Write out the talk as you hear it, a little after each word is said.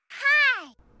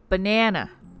banana.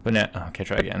 Banana. Okay,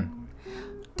 try again.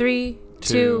 3,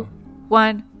 2,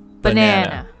 1.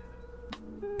 Banana.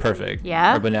 Perfect.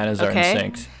 Yeah. Our bananas are in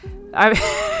sync. Our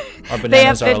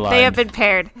bananas are aligned. They have been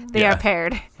paired. They are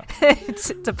paired. It's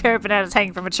a pair of bananas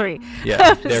hanging from a tree.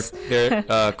 Yeah,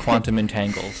 they're quantum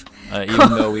entangled,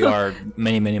 even though we are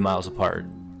many, many miles apart.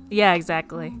 Yeah,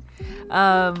 exactly.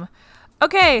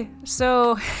 Okay,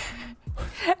 so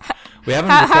we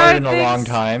haven't recorded in a long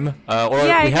time, we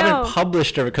haven't know.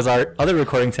 published it because our other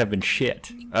recordings have been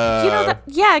shit.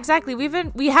 Yeah, exactly.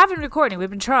 We have been recording. We've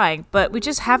been trying, but we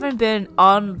just haven't been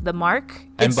on the mark.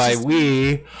 And by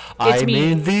we, I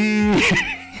mean thee.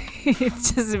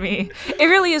 It's just me. It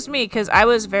really is me because I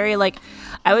was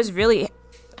really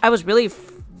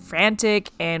frantic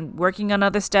and working on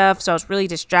other stuff, so I was really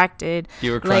distracted.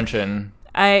 You were crunching.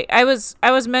 I was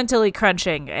mentally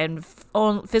crunching and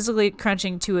physically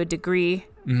crunching to a degree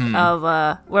of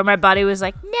where my body was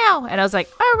like no, and I was like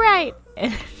all right.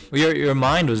 Your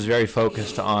mind was very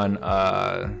focused on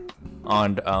I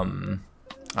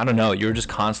don't know. You were just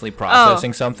constantly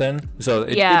processing something. So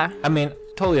I mean,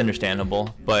 totally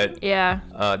understandable, but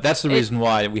that's the reason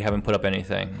why we haven't put up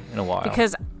anything in a while.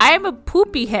 Because I'm a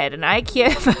poopy head and I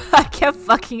kept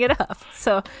fucking it up.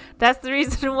 So that's the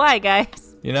reason why,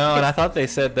 guys. You know, and I thought they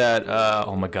said that.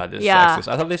 Oh my God, this is sexist.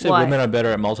 I thought they said women are better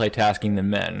at multitasking than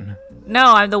men.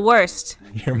 No, I'm the worst.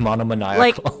 You're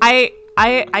monomaniacal. Like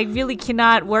I really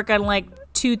cannot work on like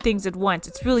two things at once.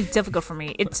 It's really difficult for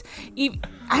me.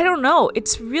 I don't know.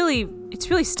 It's really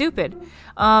stupid.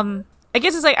 I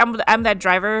guess it's like I'm that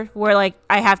driver where like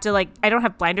I have to like I don't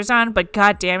have blinders on, but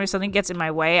goddamn if something gets in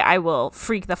my way, I will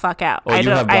freak the fuck out. Oh, you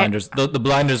have blinders. The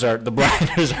blinders are the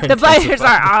blinders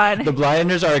are on. The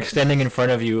blinders are extending in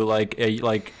front of you like they're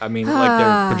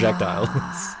projectiles.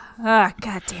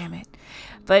 God damn it.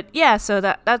 But yeah, so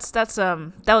that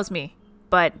was me.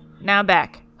 But now I'm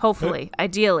back. Hopefully,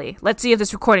 ideally. Let's see if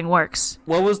this recording works.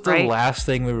 What was the last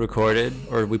thing we recorded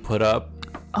or we put up?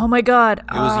 Oh my God.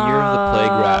 It was Year of the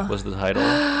Plague Rat was the title.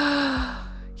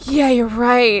 Yeah, you're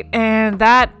right. And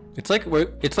that it's like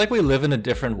we live in a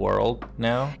different world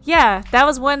now. Yeah, that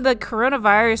was when the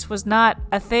coronavirus was not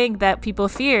a thing that people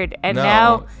feared. And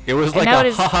now it was like yeah,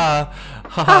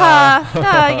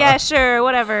 sure,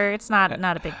 whatever. It's not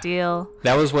a big deal.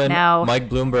 That was when Mike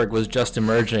Bloomberg was just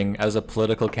emerging as a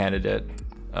political candidate.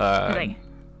 I'm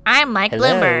Mike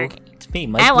Bloomberg. It's me,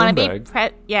 Mike Bloomberg.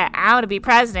 I want to be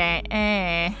president.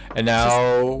 And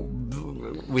now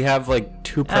we have like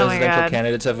two presidential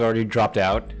candidates have already dropped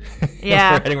out.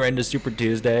 Yeah. We're heading right into Super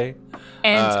Tuesday.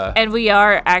 And we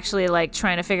are actually like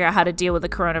trying to figure out how to deal with the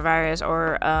coronavirus,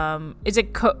 or is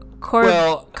it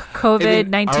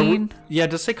COVID-19? Yeah,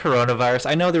 just say coronavirus.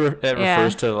 I know it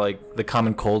refers to like the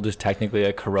common cold is technically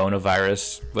a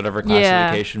coronavirus, whatever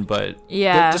classification, but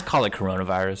just call it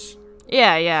coronavirus.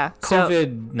 Yeah.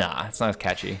 COVID, it's not as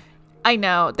catchy. I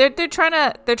know they're trying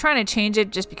to change it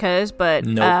just because, but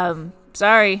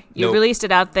sorry, you released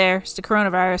it out there. It's the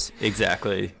coronavirus.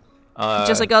 Exactly.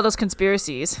 Just like all those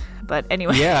conspiracies. But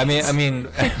anyway. Yeah, I mean,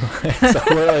 so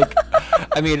we're like,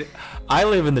 I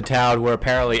live in the town where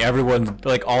apparently everyone's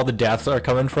like all the deaths are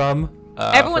coming from.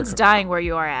 Everyone's dying where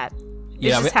you are at.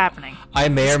 It's just happening. I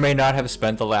may or may not have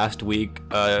spent the last week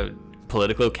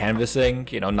political canvassing,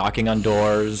 knocking on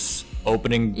doors,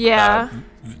 opening,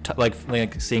 like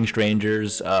seeing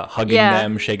strangers, hugging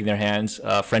them, shaking their hands,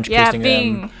 French kissing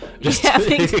them.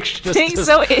 Being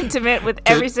so intimate with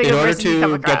every single person you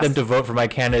come across. In order to get them to vote for my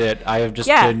candidate, I have just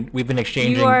we've been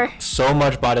exchanging so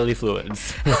much bodily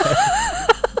fluids.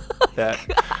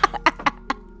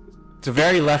 It's a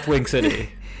very left-wing city,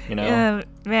 Yeah,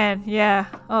 man, yeah.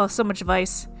 Oh, so much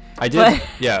vice. I did,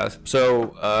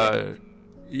 So, I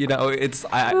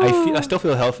still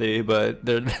feel healthy, but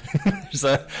there's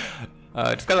a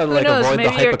just gotta avoid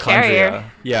the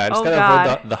hypochondria. Yeah, I just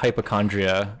gotta avoid the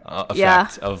hypochondria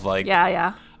effect of like.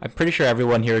 Yeah. I'm pretty sure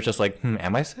everyone here is just like,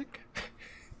 am I sick?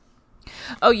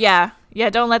 Oh yeah.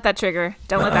 Don't let that trigger.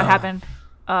 Don't let that happen.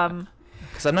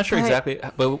 Because I'm not sure exactly.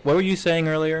 But what were you saying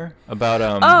earlier about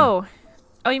Oh,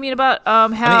 you mean about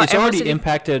how it's already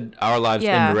impacted our lives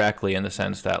indirectly in the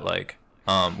sense that like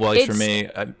at least for me,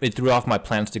 it threw off my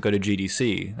plans to go to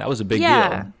GDC. That was a big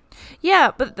deal.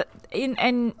 Yeah, but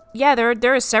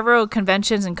there are several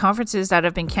conventions and conferences that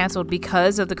have been canceled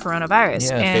because of the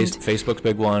coronavirus. Yeah, and Facebook's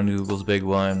big one, Google's big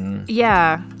one.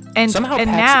 Yeah, and somehow PAX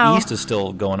now, East is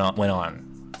still went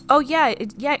on. Oh yeah,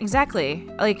 exactly.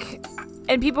 Like,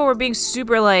 and people were being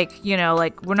super like,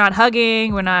 like we're not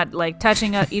hugging, we're not like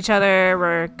touching each other,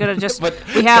 we're gonna just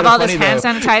we have all this hand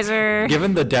sanitizer.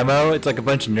 Given the demo, it's like a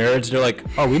bunch of nerds. They're like,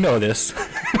 oh, we know this.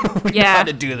 We know how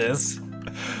to do this.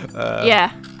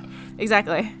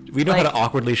 exactly. We know how to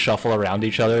awkwardly shuffle around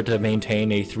each other to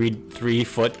maintain a 3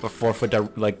 foot or 4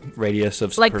 foot like radius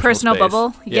of like personal space.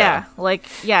 Bubble. Yeah. Like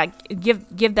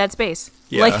give that space.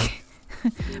 Yeah. Like,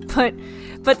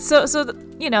 but so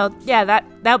that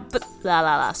but blah blah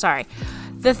blah. Sorry.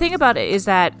 The thing about it is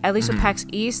that at least with PAX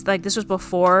East, like this was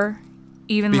before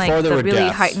even before like there the were really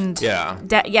deaths. heightened.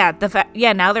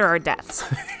 Yeah. Now there are deaths.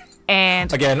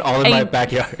 And again, all in my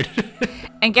backyard.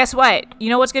 And guess what? You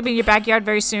know what's gonna be in your backyard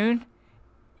very soon?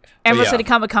 Emerald City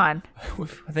Comic Con.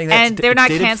 I think and they're not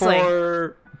canceling.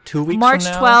 For 2 weeks March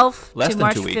from now? 12th Less to than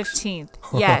March 2 weeks. 15th.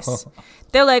 Yes.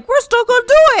 They're like, we're still gonna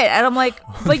do it, and I'm like,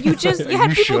 but you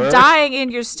had people sure? dying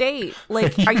in your state.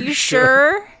 Like, are you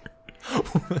sure?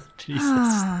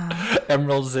 Jesus.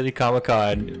 Emerald City Comic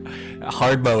Con,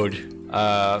 hard mode.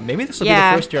 Maybe this will be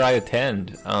the first year I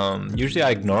attend. Usually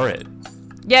I ignore it.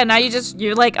 Yeah, now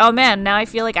you're like, oh man, now I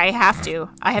feel like I have to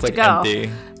It's go.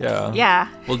 Empty. Yeah. Yeah.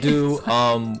 We'll do.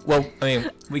 Well, I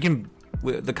mean,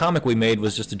 the comic we made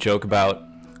was just a joke about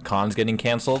cons getting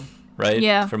canceled, right?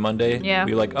 Yeah. For Monday. Yeah.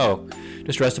 We were like, oh,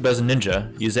 just dress up as a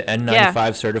ninja, use an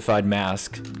N95 certified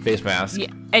face mask. Yeah.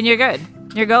 And you're good.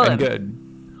 You're golden. And good.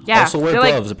 Yeah. Also wear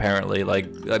gloves, apparently. Like,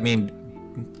 I mean,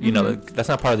 you know, that's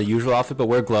not part of the usual outfit, but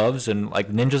wear gloves, and like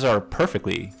ninjas are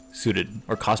perfectly suited,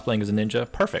 or cosplaying as a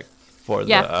ninja, perfect for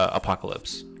the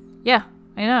apocalypse. Yeah,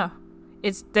 I know.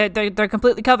 They're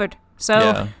completely covered.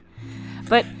 So,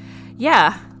 but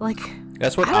yeah, like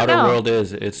that's what Outer World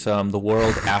is. It's the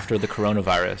world after the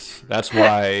coronavirus. That's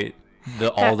why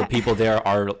all the people there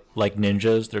are like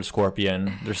ninjas. They're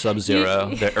Scorpion. They're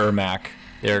Sub-Zero. They're Ermac.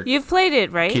 You've played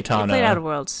it, right? Kitana. You played Outer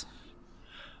Worlds.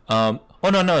 Oh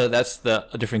no, that's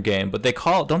a different game. But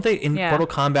don't they in Mortal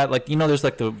Kombat, like, you know, there's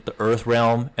like the Earth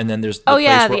realm, and then there's the place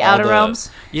where the Outer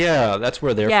Realms. Yeah, that's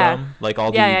where they're from. Like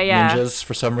all the ninjas,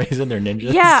 for some reason, they're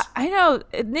ninjas. Yeah, I know.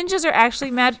 Ninjas are actually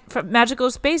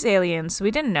magical space aliens. We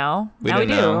didn't know. We didn't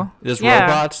know. There's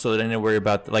robots, so they didn't worry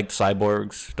about, like,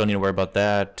 cyborgs. Don't need to worry about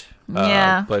that.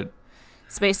 But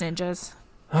space ninjas.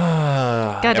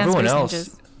 Everyone space else,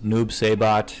 ninjas. Noob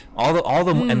Saibot, all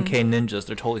the MK ninjas,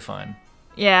 they're totally fine.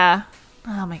 Yeah.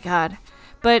 Oh my god.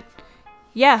 But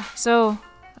yeah, so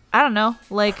I don't know.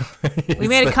 Like, we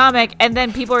made a comic, and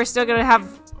then people are still gonna have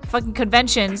fucking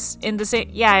conventions in the same.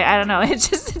 Yeah, I don't know.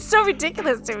 It's so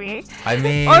ridiculous to me. I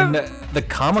mean, the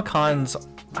Comic Cons.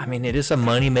 I mean, it is a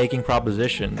money-making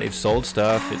proposition. They've sold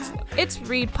stuff. It's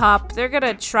ReedPop. They're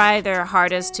gonna try their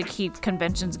hardest to keep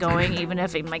conventions going, even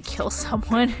if it might kill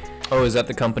someone. Oh, is that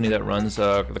the company that runs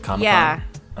the Comic Con? Yeah.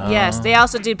 Yes, they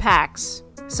also do PAX.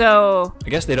 So I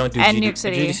guess they don't do New York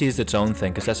City. GDC is its own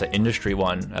thing, because that's an industry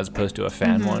one as opposed to a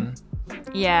fan one.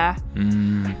 Yeah.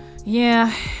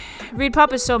 Yeah.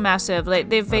 ReedPop is so massive. Like,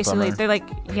 they've basically they're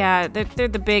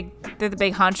the big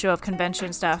honcho of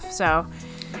convention stuff. So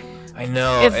I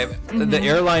know. The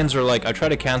airlines are like, I try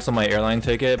to cancel my airline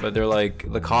ticket, but they're like,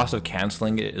 the cost of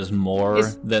canceling it is more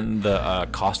than the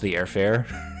cost of the airfare.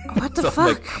 What the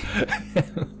fuck?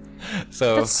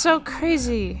 So that's so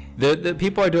crazy. The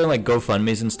people are doing like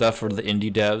GoFundMes and stuff for the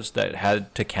indie devs that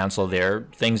had to cancel their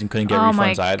things and couldn't get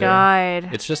refunds either. Oh my god!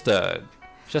 It's just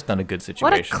not a good situation.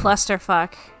 What a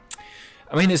clusterfuck.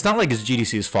 I mean, it's not like it's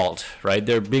GDC's fault, right?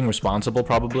 They're being responsible,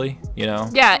 probably. You know.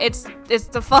 Yeah, it's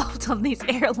the fault of these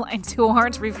airlines who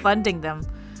aren't refunding them.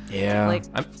 Yeah. Like,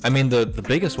 I mean, the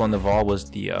biggest one of all was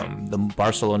the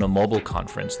Barcelona Mobile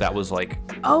Conference. That was like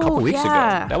a couple weeks ago.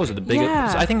 That was the biggest.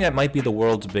 Yeah. I think that might be the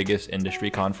world's biggest industry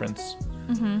conference.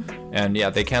 And yeah,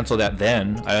 they canceled that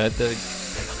then.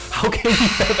 How can you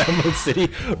have Emerald City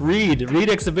read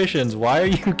exhibitions? Why are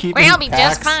you keeping We'll be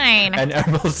just fine. And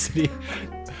Emerald City?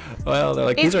 Well, they're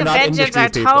like, these are not industry people.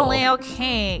 These conventions are totally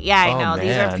okay. Yeah, I know. Man.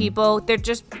 These are people. They're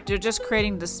just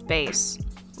creating the space.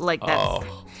 Like that.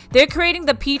 They're creating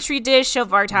the petri dish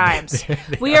of our times.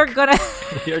 We are gonna.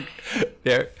 You're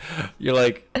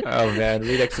like, oh man,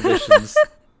 read exhibitions.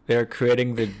 They're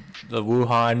creating the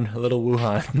little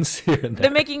Wuhans here and there.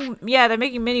 They're making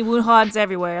mini Wuhans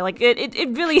everywhere. Like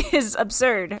it really is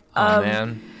absurd. Oh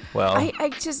man. Well,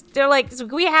 they're like,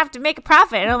 we have to make a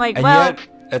profit, and I'm like, and well. Yet,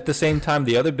 at the same time,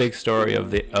 the other big story of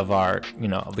the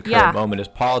current moment is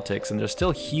politics, and there's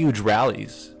still huge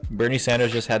rallies. Bernie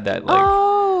Sanders just had that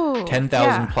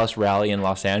 10,000 plus rally in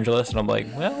Los Angeles, and I'm like,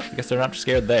 well, I guess they're not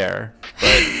scared there.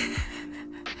 But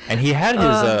and he had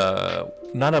his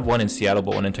not one in Seattle,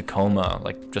 but one in Tacoma,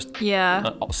 like just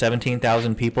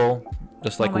 17,000 people,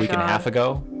 just like a week and a half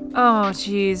ago. Oh,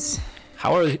 jeez.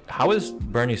 How is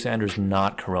Bernie Sanders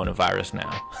not coronavirus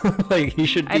now? Like, he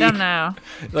should be. I don't know.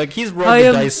 Like, he's rolled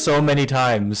the dice so many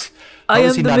times. I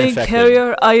am the main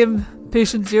carrier. I am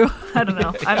Patient zero. I don't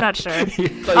know. I'm not sure.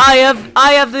 Like,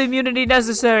 I have the immunity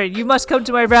necessary. You must come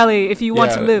to my rally if you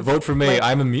want to live. Vote for me.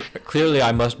 Like, clearly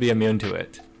I must be immune to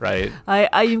it, right? I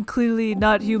am clearly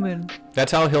not human.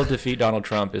 That's how he'll defeat Donald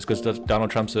Trump, is because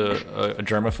Donald Trump's a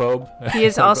germaphobe. He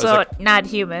is also not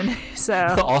human,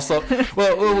 so. Also,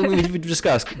 well, we've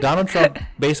discussed Donald Trump,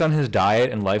 based on his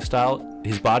diet and lifestyle,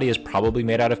 his body is probably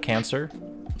made out of cancer.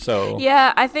 So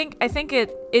yeah, I think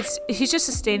it's he's just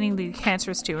sustaining the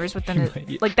cancerous tumors within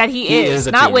it, like that he is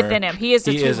a not tumor. Within him. He is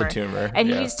a tumor. He is a tumor, and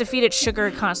he needs to feed it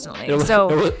sugar constantly.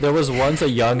 There was once a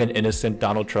young and innocent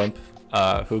Donald Trump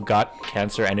who got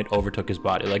cancer and it overtook his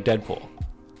body, like Deadpool.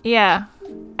 Yeah,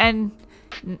 and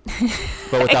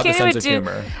but without the sense of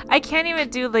humor. I can't even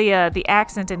do the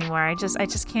accent anymore. I just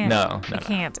can't. No, I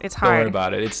can't. It's hard. Don't worry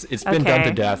about it. It's been done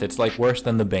to death. It's like worse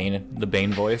than the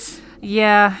Bane voice.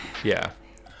 Yeah. Yeah.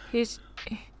 He's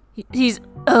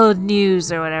old news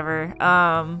or whatever.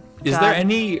 Is there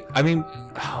any? I mean,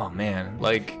 oh man,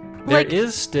 like there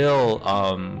is still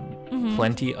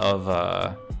plenty of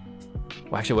well,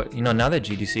 actually, now that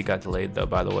GDC got delayed though,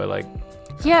 by the way, like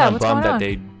yeah, I'm what's bummed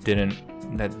going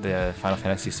on? that the Final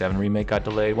Fantasy VII remake got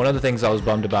delayed. One of the things I was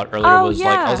bummed about earlier was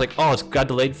I was like, oh, it's got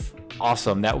delayed.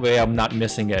 Awesome. That way I'm not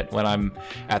missing it when I'm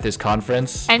at this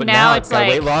conference. And but now it's gotta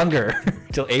wait longer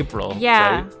till April.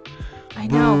 Yeah. Right? I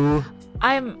know.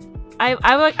 Boo.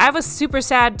 I was super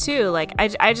sad too. Like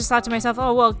I just thought to myself,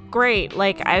 oh well, great.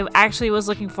 Like I actually was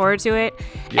looking forward to it,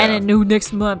 and it knew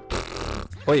next month.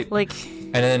 Wait. Like.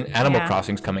 And then Animal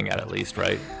Crossing's coming out at least,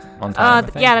 right? On time.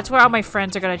 Yeah, that's where all my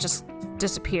friends are gonna just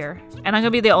disappear, and I'm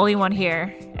gonna be the only one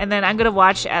here. And then I'm gonna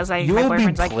watch as my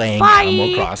boyfriend's like, bye.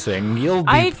 Animal Crossing.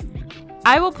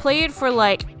 I will play it for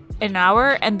like an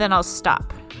hour and then I'll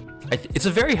stop. It's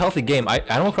a very healthy game.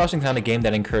 Animal Crossing's not a game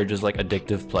that encourages like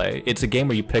addictive play. It's a game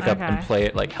where you pick up and play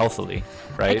it like healthily,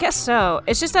 right? I guess so.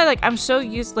 It's just that like I'm so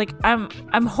used, like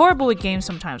I'm horrible with games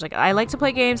sometimes. Like I like to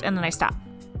play games and then I stop.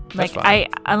 Like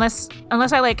unless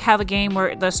I like have a game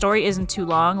where the story isn't too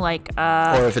long, like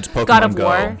or if it's Pokemon God of Go.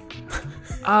 War.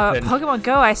 Pokemon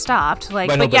Go, I stopped. Like,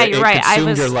 but yeah, you're right. I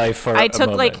was. Your life for I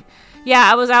took like,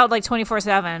 I was out like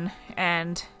 24/7,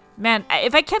 and man,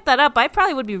 if I kept that up, I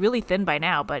probably would be really thin by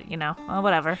now. But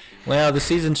whatever. Well, the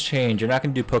seasons change. You're not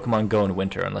gonna do Pokemon Go in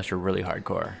winter unless you're really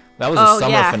hardcore. That was a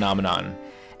summer phenomenon.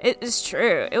 It is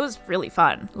true. It was really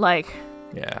fun. Like,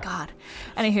 God.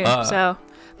 Anywho, so.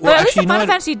 Well, but at least the Final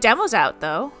Fantasy demo's out,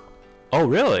 though. Oh,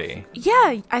 really?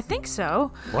 Yeah, I think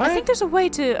so. What? I think there's a way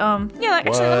to,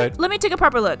 actually, let me take a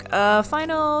proper look.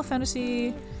 Final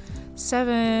Fantasy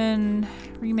VII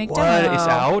Remake demo. What? It's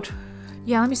out?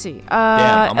 Yeah, let me see.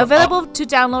 Damn, available to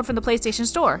download from the PlayStation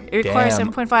Store. It requires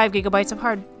 7.5 gigabytes of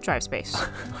hard drive space.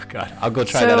 Oh, God. I'll go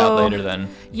try that out later then.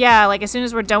 Yeah, like as soon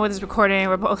as we're done with this recording,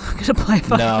 we're both going to play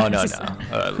Final Fantasy.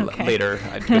 No. Later.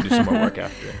 I'd go do some more work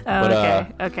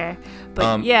after. Okay.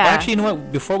 But yeah. Actually, you know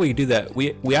what? Before we do that,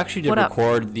 we actually did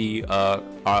record the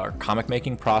our comic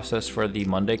making process for the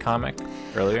Monday comic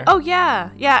earlier. Oh, yeah.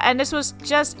 Yeah, and this was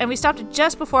and we stopped it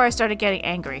just before I started getting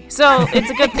angry. So it's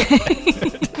a good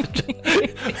thing.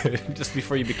 Just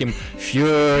before you became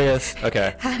furious.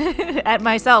 Okay. At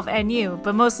myself and you,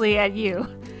 but mostly at you.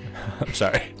 I'm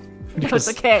sorry. It's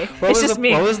okay. It's just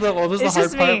me. What was the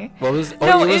hard part? Me. It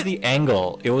was the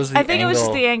angle. It was the angle. I think it was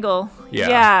just the angle.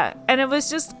 Yeah. And it was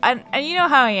just, and you know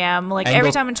how I am. Like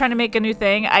every time I'm trying to make a new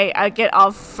thing, I get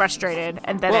all frustrated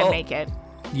and then I make it.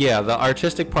 Yeah, the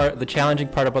artistic part, the challenging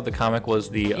part about the comic was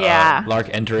the Lark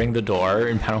entering the door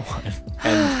in panel 1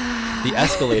 and the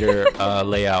escalator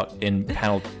layout in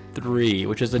panel 3,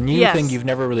 which is a new thing you've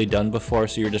never really done before,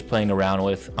 so you're just playing around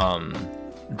with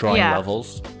drawing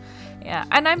levels. Yeah,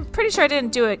 and I'm pretty sure I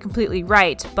didn't do it completely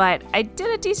right, but I did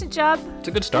a decent job. It's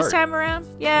a good start this time around.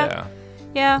 Yeah.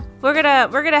 We're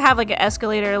gonna have like an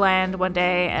escalator land one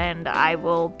day, and I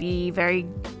will be very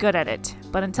good at it.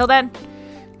 But until then.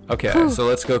 Okay, so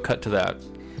let's go cut to that.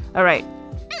 All right.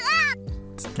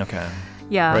 Okay.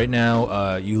 Yeah. Right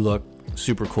now, you look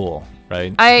super cool,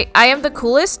 right? I am the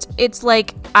coolest. It's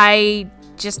like I'm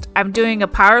doing a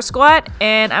power squat,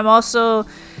 and I'm also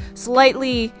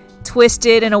slightly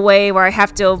twisted in a way where I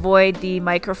have to avoid the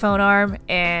microphone arm,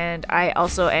 and I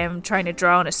also am trying to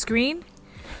draw on a screen.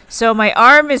 So my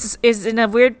arm is in a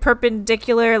weird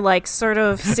perpendicular like sort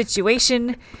of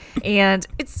situation, and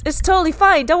it's totally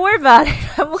fine. Don't worry about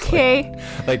it. I'm okay.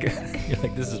 Like you're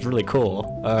like, this is really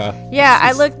cool.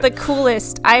 I look the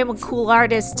coolest. I am a cool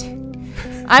artist.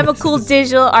 I'm a cool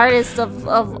digital artist of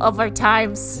our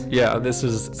times. Yeah, this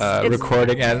is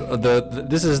recording, and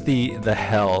this is the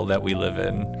hell that we live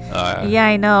in. Yeah,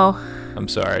 I know. I'm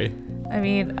sorry. I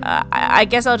mean, I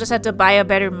guess I'll just have to buy a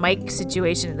better mic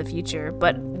situation in the future.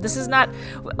 But this is not.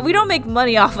 We don't make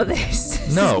money off of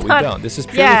this. No, we don't. This is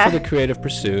purely for the creative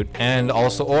pursuit, and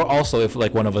also if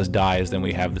like one of us dies, then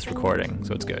we have this recording,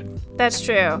 so it's good. That's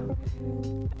true.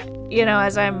 You know,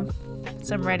 as I'm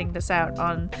writing this out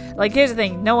on, like, here's the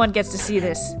thing: no one gets to see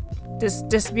this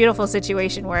beautiful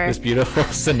situation where this beautiful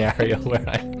scenario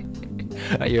where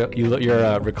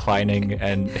you're reclining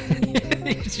and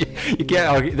you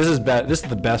can't. This is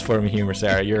the best form of humor,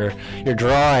 Sarah. You're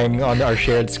drawing on our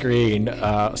shared screen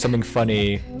something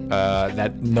funny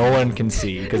that no one can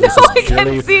see because this is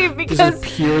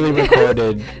purely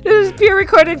recorded. This is pure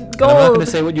recorded gold. And I'm not going to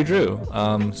say what you drew.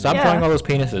 Stop drawing all those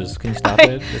penises. Can you stop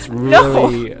it? It's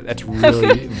really that's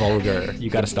really vulgar. You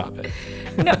got to stop it.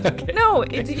 No, okay. No.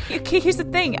 Okay, here's the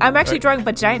thing. I'm actually drawing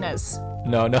vaginas.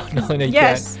 No.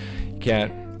 Yes. You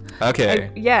can't. Okay.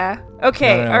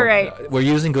 Okay. No. All right. We're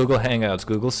using Google Hangouts.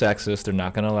 Google's sexist. They're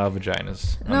not going to allow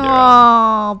vaginas.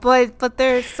 No, but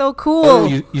they're so cool. Oh,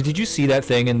 did you see that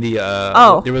thing in the?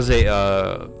 There was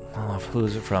a. Who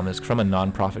is it from? It's from a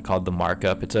nonprofit called The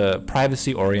Markup. It's a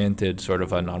privacy-oriented sort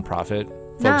of a nonprofit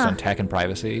focused on tech and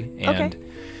privacy, and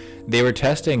they were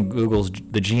testing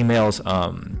the Gmail's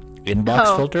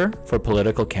inbox filter for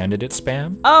political candidate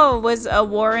spam. Oh, was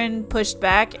Warren pushed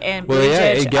back and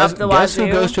Buttigieg up the wazoo? Guess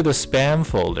who goes to the spam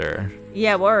folder?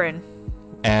 Yeah, Warren.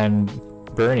 And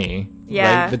Bernie.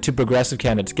 Yeah. Right? The two progressive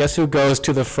candidates. Guess who goes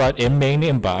to the front main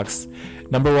inbox?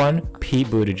 Number 1, Pete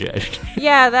Buttigieg.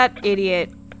 Yeah, that idiot.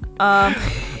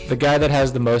 The guy that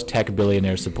has the most tech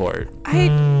billionaire support.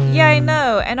 Yeah, I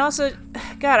know. And also,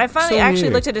 God, I finally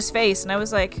looked at his face and I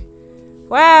was like,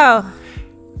 wow.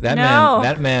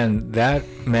 That man.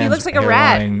 He looks like a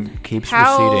rat. Keeps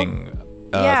receding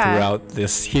throughout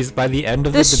this. He's by the end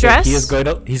of the stress.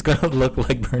 Debate, he's going to look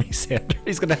like Bernie Sanders.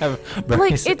 He's going to have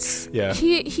Bernie.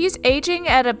 He's aging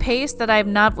at a pace that I've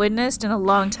not witnessed in a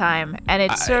long time, and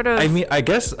it's sort of. I mean, I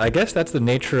guess that's the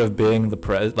nature of being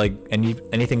the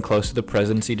anything close to the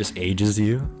presidency just ages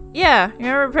you. Yeah, you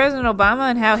remember President Obama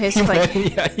and how his he went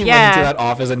into that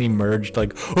office and he merged I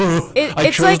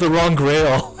chose the wrong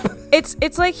Grail.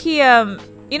 It's like he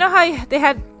you know how they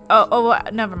had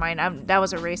never mind, that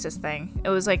was a racist thing. It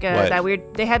was like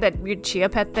they had that weird Chia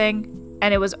Pet thing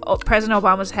and it was President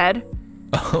Obama's head.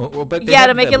 But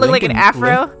to make it look like an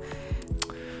afro.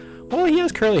 Well, he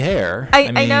has curly hair.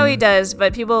 I know he does,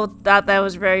 but people thought that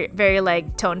was very, very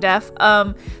like tone deaf.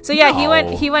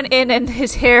 He went in and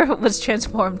his hair was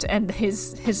transformed and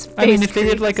his face. I mean, if they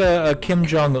did like a Kim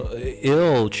Jong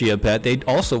Il Chia Pet, they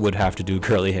also would have to do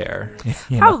curly hair.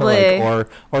 Probably.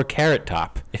 Or Carrot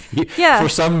Top. For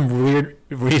some weird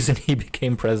reason he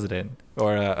became president.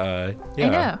 Or I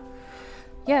know.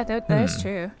 Yeah, that is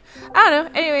true. I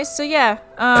don't know. Anyways, so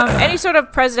any sort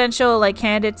of presidential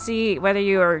candidacy, whether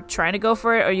you are trying to go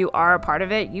for it or you are a part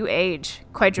of it, you age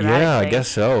quite dramatically. Yeah, I guess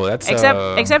so. That's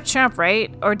except Trump,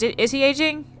 right? Or is he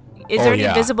aging? Is there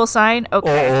any visible sign?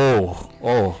 Okay.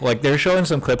 Like they're showing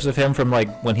some clips of him from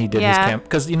like when he did his camp,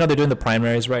 because they're doing the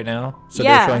primaries right now, so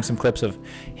they're showing some clips of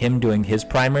him doing his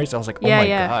primaries. I was like, oh my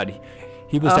god.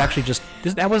 He was actually just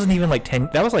that wasn't even like 10.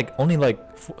 That was like only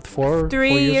like 4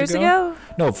 years ago.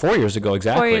 No, 4 years ago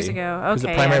exactly. 4 years ago. Okay. Because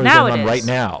the primary was going on right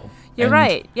now. You're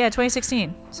right. Yeah,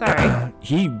 2016. Sorry.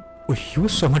 He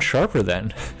was so much sharper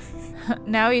then.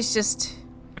 Now he's just.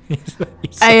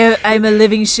 I'm a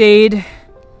living shade.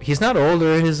 He's not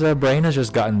older. His brain has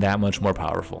just gotten that much more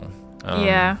powerful.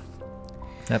 I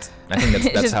think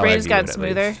that's his how brain's I view gotten it,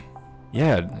 smoother.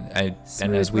 Yeah,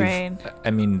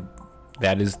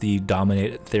 that is the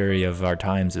dominant theory of our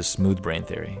times is smooth brain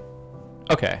theory.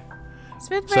 Okay.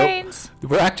 Smooth brains. So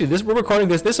we're recording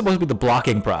this. This is supposed to be the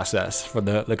blocking process for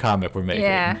the comic we're making.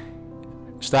 Yeah.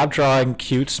 Stop drawing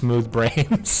cute smooth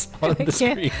brains on the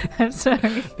screen. I'm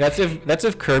sorry. That's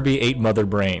if Kirby ate Mother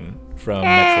Brain from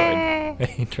Metroid.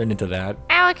 He turned into that.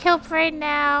 I'll kill Brain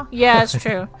now. Yeah, it's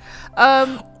true.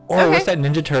 What's that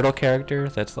Ninja Turtle character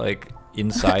that's like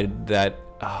inside that?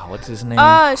 What's his name?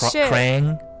 Shit.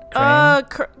 Krang.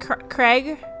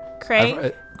 Craig.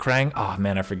 Krang. Oh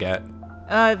man, I forget.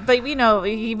 But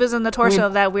he was in the torso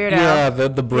of that weirdo. Yeah,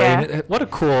 the brain. Yeah. What a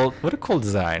cool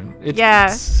design. It's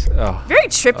very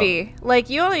trippy. Like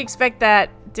you only expect that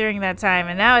during that time,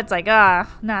 and now it's like, that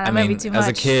might be too much. As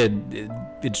a kid,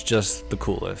 it's just the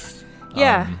coolest.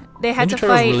 Yeah, they had Ninja to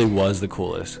Turtles fight. really was the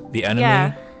coolest. The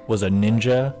enemy was a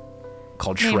ninja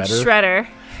called Shredder. Shredder.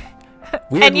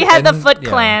 And you had the Foot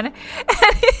Clan.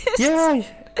 Yeah.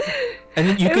 And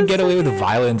then you could get away with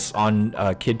violence on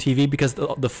kid TV because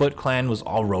the Foot Clan was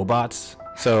all robots.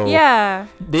 So yeah,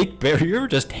 you were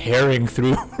just tearing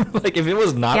through. Like if it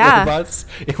was not robots,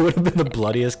 it would have been the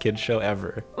bloodiest kids show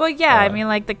ever. Well, yeah, I mean,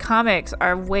 like the comics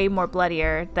are way more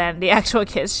bloodier than the actual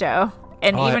kids show,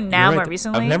 and even now more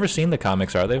recently. I've never seen the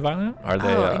comics. Are they violent? Are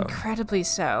they? Incredibly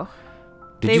so.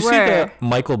 Did you see the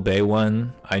Michael Bay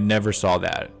one? I never saw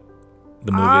that.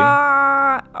 The movie.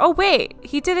 Oh wait,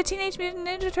 he did a Teenage Mutant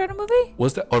Ninja Turtle movie?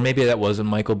 Was that, or maybe that wasn't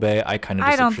Michael Bay? I kind of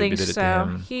just attributed it to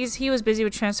him. He was busy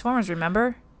with Transformers,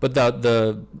 remember? But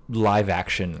the live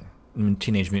action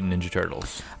Teenage Mutant Ninja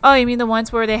Turtles. Oh, you mean the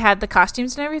ones where they had the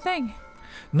costumes and everything?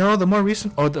 No, the more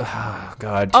recent.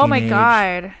 God. Oh my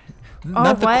God.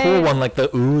 Not the cool one, like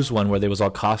the Ooze one where there was all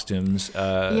costumes.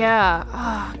 Yeah.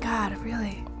 Oh God,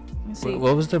 really?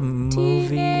 What was the movie?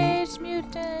 Teenage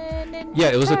Mutant Ninja Yeah,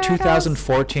 it was Turtles. a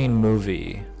 2014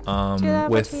 movie.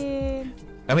 With,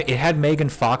 I mean, it had Megan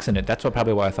Fox in it. That's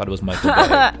probably why I thought it was Michael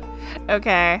Bay.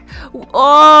 Okay.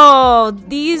 Oh,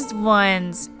 these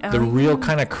ones. The real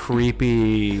kind of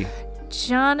creepy.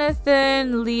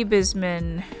 Jonathan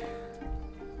Liebesman.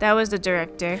 That was the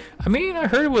director. I mean, I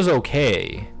heard it was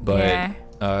okay, but yeah.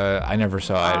 I never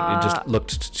saw it. It just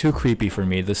looked too creepy for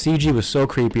me. The CG was so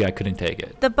creepy, I couldn't take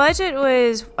it. The budget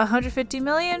was 150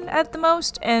 million at the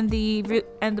most, and the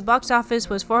box office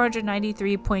was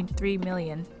 493.3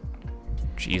 million.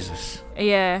 Jesus.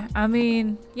 Yeah, I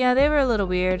mean, yeah, they were a little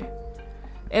weird.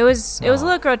 It was a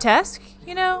little grotesque,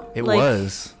 you know. It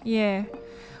was. Yeah.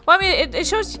 Well, I mean, it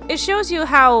shows you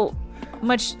how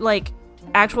much like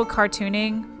actual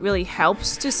cartooning really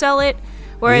helps to sell it.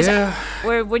 Whereas,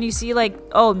 where when you see like,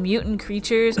 oh, mutant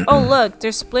creatures, oh look,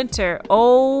 there's Splinter,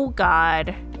 oh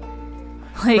God,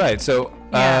 like, right. So,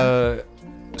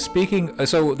 speaking,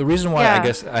 so the reason why I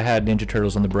guess I had Ninja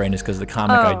Turtles on the brain is because the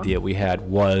comic idea we had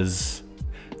was,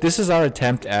 this is our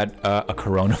attempt at a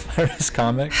coronavirus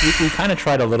comic. We kind of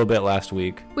tried a little bit last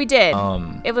week. We did.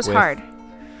 It was hard.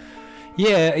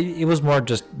 Yeah, it was more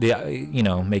just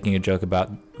making a joke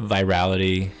about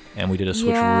virality, and we did a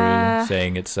switcheroo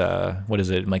saying it's what is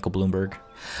it, Michael Bloomberg?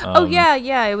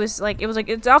 It was like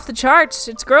it's off the charts.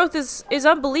 Its growth is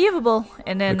unbelievable,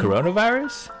 and then the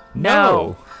coronavirus.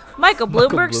 No. Michael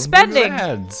Bloomberg's spending.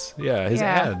 Ads. Yeah, his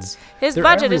ads. His They're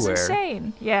budget everywhere. is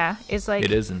insane. Yeah, it's like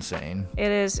it is insane.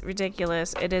 It is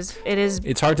ridiculous. It is.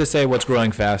 It's hard to say what's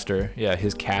growing faster. Yeah,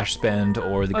 his cash spend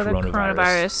or the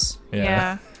coronavirus.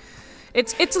 Yeah.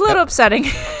 It's a little upsetting.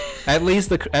 At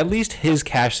least his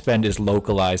cash spend is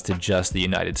localized to just the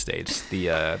United States. The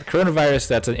coronavirus,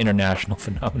 that's an international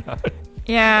phenomenon.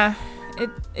 Yeah,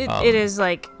 it is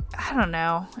like, I don't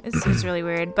know. It's really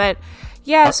weird, but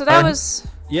yeah. So that was.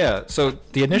 Yeah, so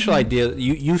the initial idea,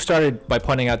 you started by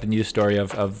pointing out the news story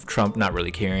of Trump not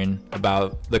really caring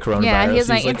about the coronavirus. Yeah, he's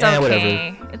like it's okay,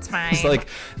 whatever. It's fine. It's like,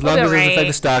 as long as it doesn't affect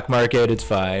the stock market, it's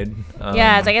fine.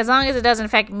 Yeah, it's like, as long as it doesn't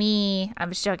affect me. I'm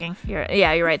just joking. You're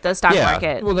right, the stock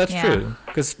market. Well, that's true,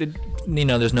 because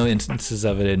there's no instances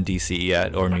of it in D.C.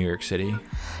 yet or New York City.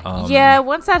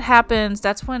 Once that happens,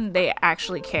 that's when they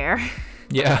actually care.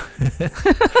 Yeah.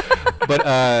 But,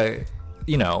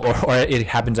 or it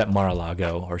happens at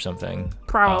Mar-a-Lago or something.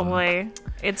 Probably.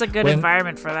 It's a good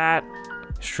environment for that.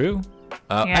 It's true.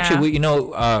 Actually,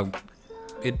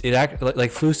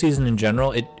 like flu season in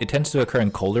general, it tends to occur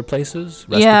in colder places,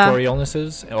 respiratory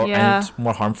illnesses, and it's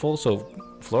more harmful. So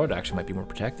Florida actually might be more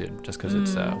protected just because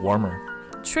it's warmer.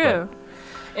 True.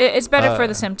 But, it's better for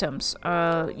the symptoms.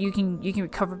 You can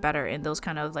recover better in those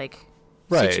kind of like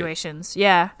situations.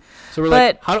 Yeah. So we're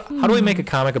like, how do we make a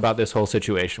comic about this whole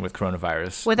situation with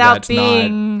coronavirus without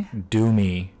being not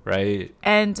doomy, right?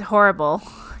 And horrible.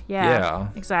 Yeah.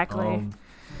 Exactly.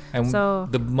 And so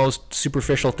the most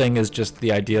superficial thing is just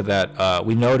the idea that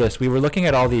we noticed. We were looking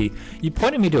at you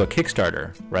pointed me to a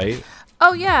Kickstarter, right?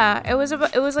 Oh yeah, it was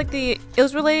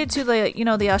related to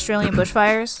the Australian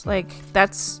bushfires. Like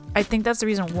I think that's the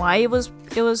reason why it was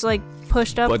like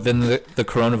pushed up. But then the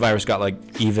coronavirus got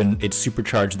it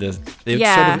supercharged this.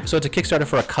 So it's a Kickstarter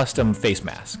for a custom face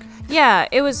mask. Yeah,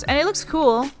 it was, and it looks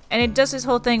cool, and it does this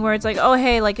whole thing where it's like, oh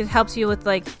hey, like it helps you with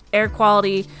like air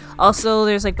quality. Also,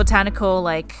 there's like botanical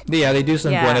Yeah, they do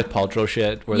some Gwyneth Paltrow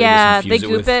shit where they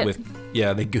goop it.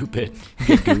 They goop it.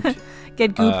 Get gooped.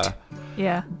 Get gooped.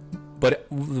 Yeah. But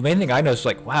the main thing I noticed,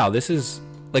 wow, this is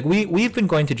we've been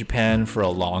going to Japan for a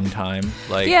long time.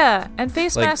 And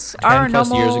face masks are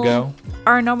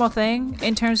a normal thing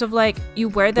in terms of you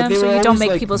wear them so you don't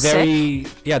make people sick.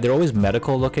 Yeah, they're always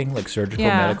medical looking, surgical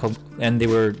medical, and they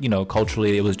were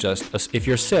culturally it was just if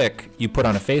you're sick, you put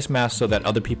on a face mask so that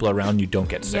other people around you don't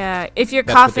get sick. Yeah, if you're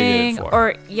coughing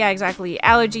or exactly,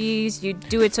 allergies, you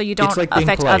do it so you don't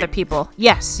affect other people.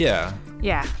 Yes. Yeah.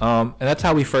 Yeah. And that's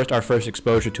how our first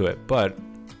exposure to it. But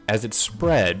as it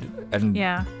spread, and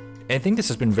I think this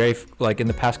has been very like in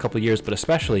the past couple of years, but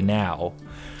especially now,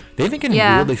 they've been getting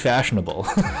weirdly fashionable.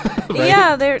 Right?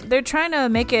 Yeah, they're trying to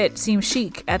make it seem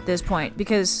chic at this point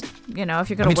because if you're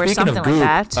gonna wear something like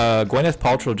that. Gwyneth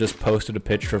Paltrow just posted a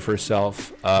picture of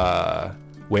herself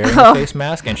wearing a face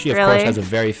mask, and she of course has a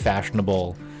very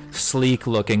fashionable,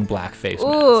 sleek-looking black face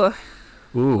mask.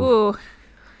 Ooh.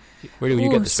 Where do you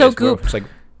get this? So goop. It's like,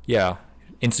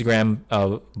 Instagram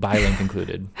buy link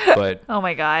included. But oh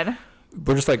my god.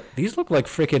 We're just like, these look like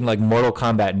freaking like Mortal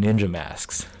Kombat ninja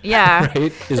masks. Yeah.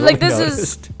 Right?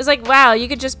 It's like, wow, you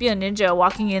could just be a ninja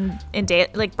walking in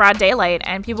broad daylight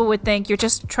and people would think you're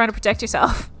just trying to protect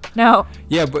yourself. No.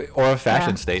 Yeah, or a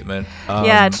fashion statement.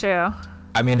 Yeah, true.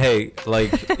 I mean, hey,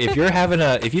 like if you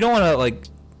don't want to like,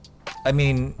 I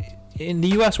mean, in the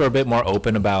US we're a bit more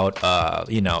open about,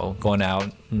 going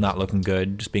out, not looking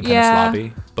good, just being kind of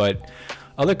sloppy. But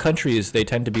other countries, they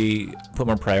tend to put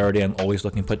more priority on always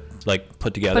looking put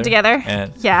together. Put together.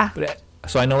 And But,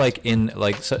 so I know, like in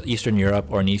Eastern Europe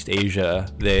or in East Asia,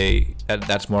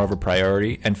 that's more of a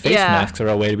priority. And face masks are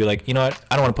a way to be like, you know what?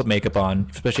 I don't want to put makeup on,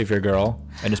 especially if you're a girl,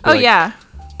 and just be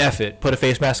F it, put a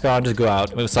face mask on, just go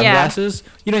out with sunglasses.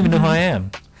 You don't even know who I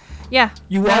am. Yeah,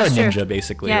 you are a ninja,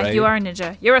 basically. Yeah, right? You are a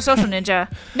ninja. You're a social ninja.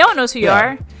 No one knows who you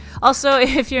are. Also,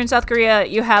 if you're in South Korea,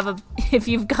 if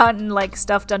you've gotten like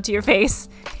stuff done to your face,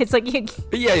 it's like you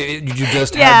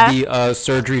just had the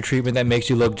surgery treatment that makes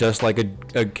you look just like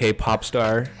a K-pop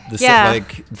star.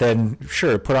 Then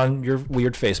sure, put on your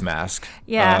weird face mask.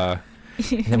 Yeah.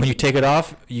 And then when you take it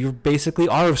off, you basically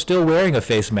are still wearing a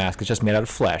face mask. It's just made out of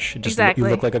flesh. You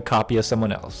look like a copy of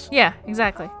someone else. Yeah,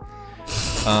 exactly.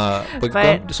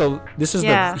 So this is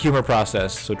the humor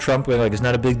process. So Trump went like, it's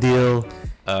not a big deal.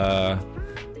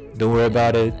 Don't worry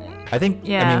about it. I think.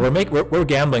 I mean, we're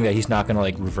gambling that he's not gonna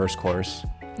like reverse course.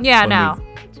 Yeah, no.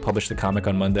 Publish the comic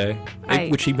on Monday,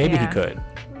 which he could.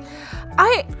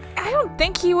 I don't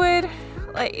think he would.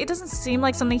 Like, it doesn't seem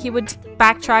like something he would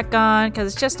backtrack on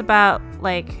because it's just about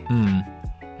like.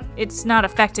 It's not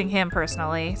affecting him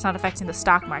personally. It's not affecting the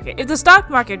stock market. If the stock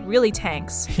market really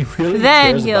tanks, he really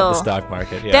cares about the stock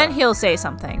market. Yeah. Then he'll say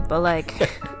something. But like,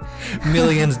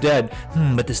 millions dead.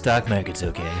 But the stock market's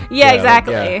okay. Yeah,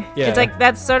 exactly. It's like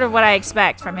that's sort of what I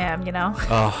expect from him.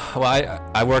 Oh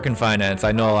well, I work in finance.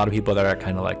 I know a lot of people that are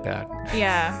kind of like that.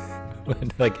 Yeah.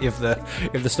 Like if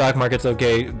the stock market's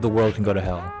okay, the world can go to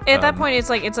hell. At that point, it's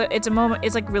like it's a moment.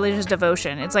 It's like religious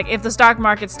devotion. It's like if the stock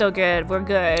market's still good, we're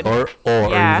good. Or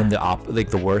even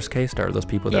the worst case are those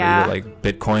people that are either like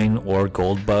Bitcoin or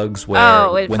gold bugs,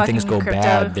 where when things go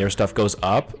bad, their stuff goes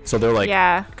up. So they're like,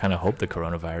 kind of hope the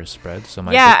coronavirus spreads. So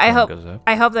my Bitcoin goes up.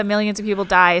 I hope that millions of people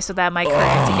die so that my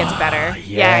currency gets better.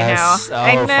 Yes. Yeah,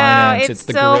 I know. Finance. It's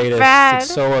the so greatest. bad.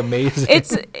 It's so amazing.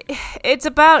 It's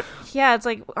about. Yeah, it's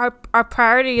like our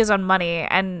priority is on money,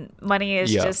 and money is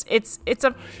just it's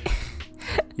a.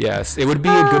 Yes, it would be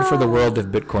good for the world if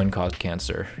Bitcoin caused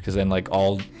cancer, because then like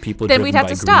all people then driven we'd have by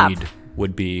to stop. greed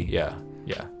would be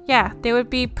Yeah, they would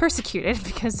be persecuted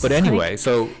because. But anyway,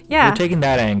 so we're taking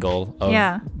that angle of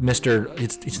Mr.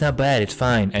 It's not bad, it's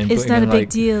fine, and it's not a big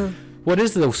deal. What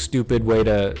is the stupid way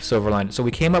to silverline? So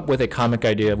we came up with a comic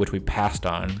idea which we passed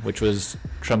on, which was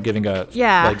Trump giving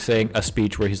saying a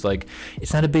speech where he's like,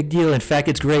 "It's not a big deal. In fact,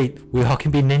 it's great. We all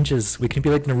can be ninjas. We can be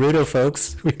like Naruto,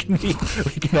 folks. We can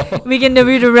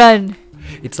Naruto run."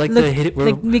 It's like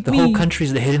the whole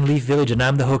country's the Hidden Leaf Village, and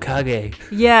I'm the Hokage.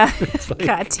 Yeah. Like,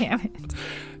 God damn it.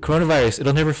 Coronavirus,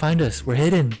 it'll never find us. We're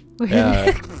hidden.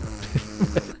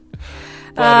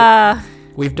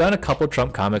 We've done a couple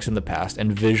Trump comics in the past,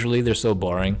 and visually they're so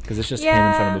boring because it's just him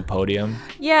in front of a podium.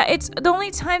 Yeah, it's the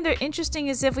only time they're interesting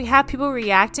is if we have people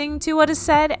reacting to what is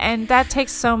said, and that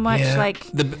takes so much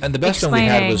the best one we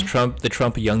had was the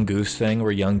Trump Young Goose thing,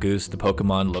 where Young Goose, the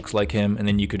Pokemon, looks like him, and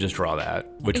then you could just draw that,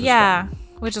 which was fun.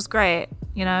 Which is great,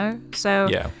 So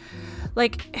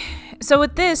so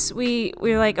with this, we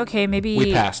were like, okay, maybe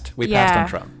we passed on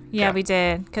Trump. Yeah, we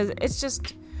did, because it's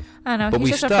just. I don't know. But he's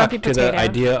we just stuck a to the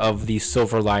idea of the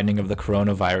silver lining of the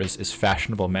coronavirus is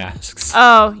fashionable masks.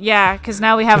 Oh, yeah, because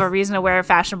now we have a reason to wear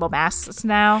fashionable masks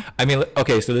now. I mean,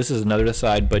 okay, so this is another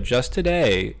aside, but just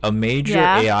today, a major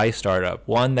AI startup,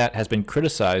 one that has been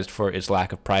criticized for its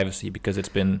lack of privacy because it's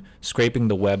been scraping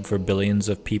the web for billions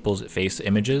of people's face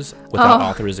images without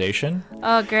authorization.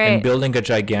 Oh, great. And building a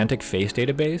gigantic face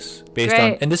database based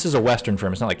on, and this is a Western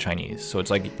firm, it's not like Chinese, so it's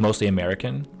like mostly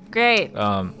American. Great.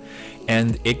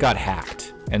 And it got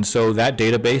hacked. And so that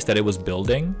database that it was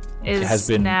building has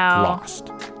been lost.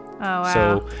 wow.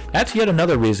 So that's yet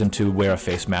another reason to wear a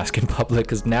face mask in public,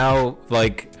 because now,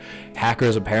 like,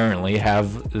 hackers apparently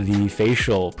have the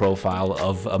facial profile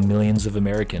of millions of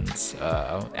Americans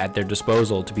at their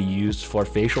disposal to be used for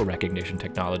facial recognition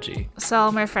technology. So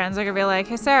all my friends are gonna be like,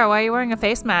 "Hey Sarah, why are you wearing a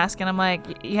face mask?" And I'm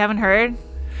like, "You haven't heard?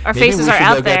 Our faces are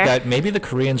out there." That. Maybe the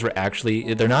Koreans were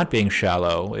actually—they're not being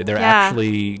shallow. They're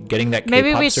actually getting that K-pop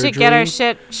Maybe we surgery. should get our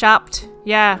shit shopped.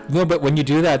 Yeah. No, but when you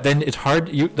do that, then it's hard.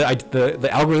 The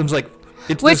algorithm's like,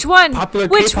 it's Which this one? popular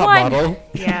Which K-pop one? model.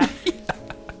 Yeah.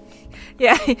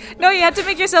 Yeah. No, you have to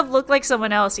make yourself look like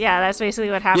someone else. Yeah, that's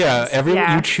basically what happens.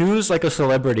 Yeah, you choose like a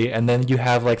celebrity, and then you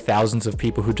have like thousands of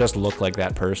people who just look like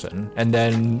that person, and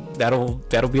then that'll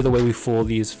be the way we fool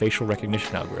these facial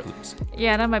recognition algorithms.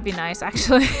 Yeah, that might be nice,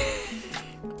 actually.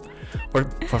 Or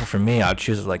for me, I'd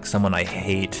choose like someone I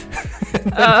hate.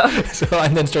 So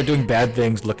and then start doing bad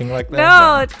things looking like them.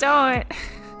 No, don't.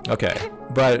 Okay,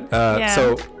 but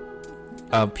so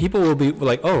people will be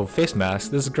like, "Oh, face mask,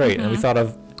 this is great," and we thought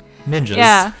of ninjas.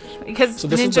 Yeah, because so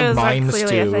this ninjas is the are Minds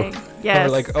clearly a too. thing. And Yes.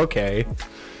 we're like, okay,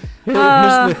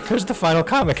 here's the final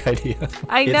comic idea.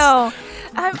 I know.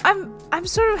 I'm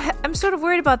sort of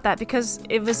worried about that because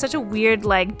it was such a weird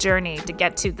like journey to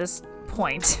get to this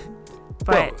point.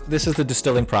 But Well, this is the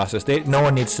distilling process. No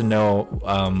one needs to know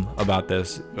about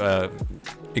this,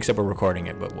 except we're recording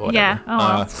it. But whatever. yeah,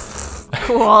 oh,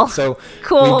 cool. So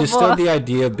Cool. we distilled the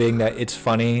idea being that it's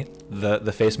funny.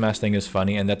 The face mask thing is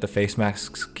funny, and that the face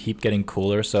masks keep getting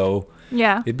cooler. So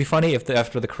Yeah. it'd be funny if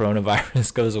after the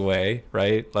coronavirus goes away,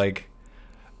 right? Like,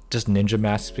 just ninja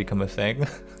masks become a thing.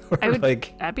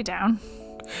 I'd be down.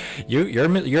 You're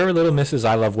little Mrs.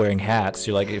 I love wearing hats.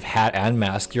 You're like, if hat and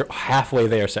mask, you're halfway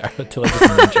there, Sarah, to like just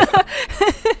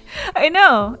ninja. I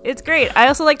know. It's great. I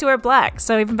also like to wear black,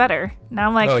 so even better. Now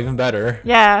I'm like, Oh, even better.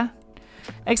 yeah.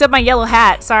 Except my yellow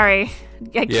hat. Sorry.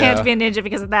 I Yeah. can't be a ninja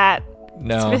because of that.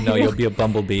 No, you'll be a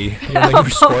bumblebee. You're a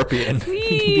scorpion. You can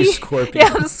be Scorpion.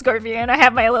 Yeah, I'm a scorpion. I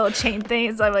have my little chain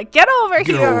thing, so I'm like, get over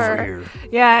here.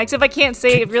 Yeah, except I can't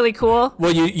say it really cool.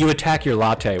 Well, you attack your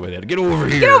latte with it. Get over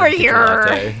here. Get over Get your here.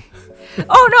 latte.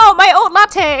 Oh no, my oat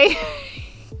latte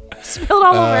spilled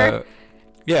all over.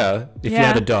 Yeah, if you Yeah.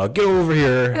 had a dog, get over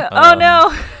here. Oh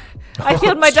no, I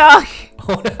killed my dog.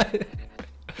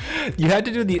 You had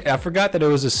to do I forgot that it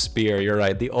was a spear. You're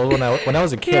right. The old one. When I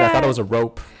was a kid, I thought it was a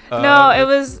rope. No, it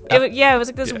was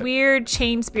like this weird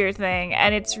chain spear thing,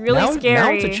 and it's really scary.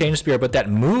 Now it's a chain spear, but that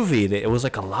movie, it was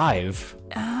like alive.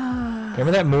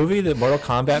 Remember that movie, the Mortal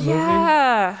Kombat movie?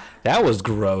 Yeah. That was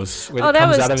gross. When Oh, it that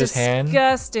comes was out of his hand.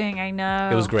 disgusting. I know.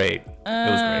 It was great. It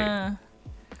was great.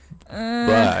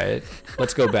 But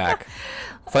let's go back.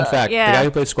 Fun fact: yeah. the guy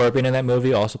who played Scorpion in that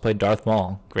movie also played Darth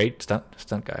Maul. Great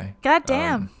stunt guy. God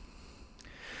damn.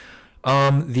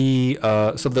 Here's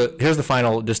the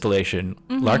final distillation.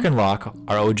 Lark and Locke,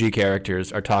 our OG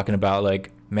characters, are talking about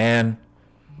like, man,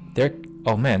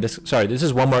 this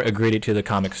is one more ingredient to the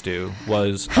comic stew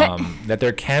was that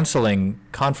they're canceling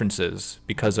conferences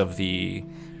because of the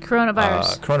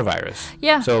Coronavirus.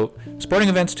 Yeah. So sporting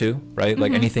events too, right?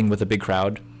 Like anything with a big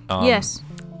crowd. Yes.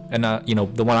 And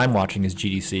the one I'm watching is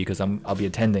GDC because I'll be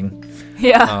attending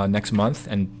next month,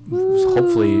 and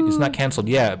hopefully it's not canceled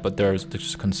yet, but there's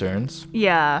just concerns.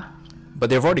 Yeah. But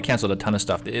they've already canceled a ton of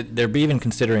stuff. They're even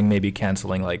considering maybe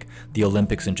canceling like the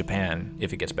Olympics in Japan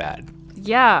if it gets bad.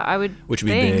 Yeah, I would. Which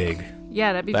would be big.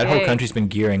 Yeah, that'd be that big. whole country's been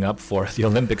gearing up for the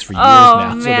Olympics for years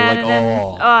now. Man, so they're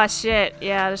like, oh shit.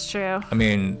 Yeah, that's true. I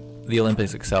mean, the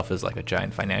Olympics itself is like a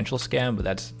giant financial scam, but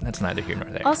that's neither here nor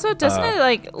there. Also, doesn't it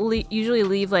like usually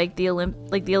leave like the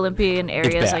Olympian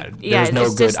areas it's bad. like yeah, There's no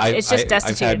it's good. just it's just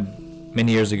destitute. I've had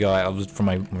many years ago. I was for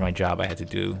my job. I had to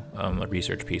do a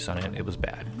research piece on it. It was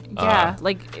bad. Yeah,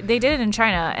 like they did it in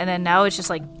China, and then now it's just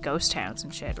like ghost towns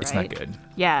and shit, right? It's not good.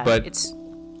 Yeah, but it's.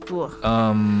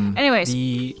 Anyways.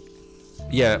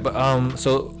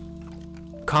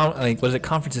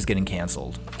 Conferences getting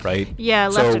canceled, right? Yeah,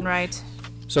 left and right.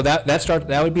 So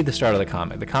that would be the start of the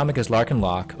comic. The comic is Lark and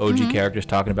Locke, OG characters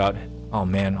talking about, oh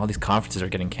man, all these conferences are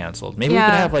getting canceled. Maybe we could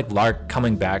have like Lark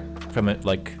coming back from it,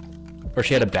 like, or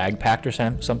she had a bag packed or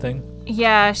something.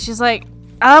 Yeah, she's like,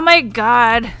 oh my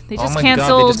god, they just canceled.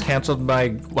 God, they just canceled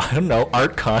my, I don't know,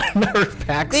 ArtCon or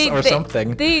PAX or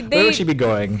something. Where would she be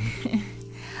going?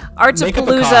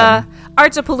 Artsapalooza.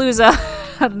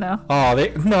 I don't know. Oh,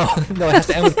 no, it has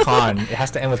to end with con. It has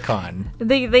to end with con.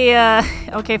 Okay,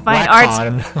 fine.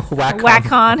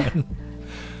 WACCon.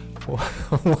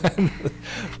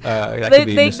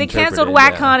 They canceled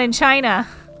WACCon in China.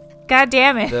 God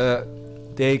damn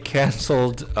it. They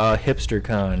canceled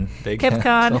HipsterCon.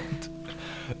 HipCon.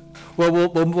 Well,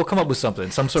 we'll come up with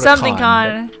something. Some sort Something of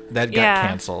con. that got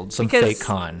canceled. Some Because- fake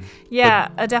con. Yeah,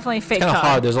 a definitely fake It's kind con.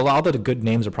 of hard. There's a lot of the good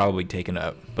names are probably taken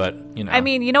up, but you know. I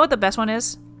mean, you know what the best one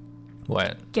is?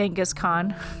 What? Genghis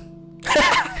Khan.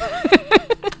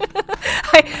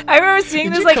 I remember seeing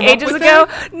Did this you like come up ages with ago.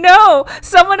 No,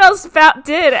 someone else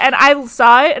did, and I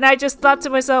saw it, and I just thought to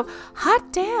myself,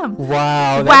 "Hot damn!"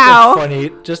 Wow, that's Wow. so funny.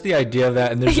 Just the idea of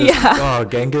that, and there's just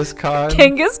Genghis Khan.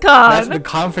 Genghis That's Khan. the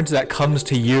conference that comes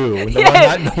to you. The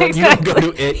Yeah, one that you don't go to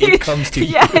it. It comes to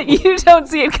you. Yeah, you don't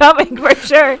see it coming for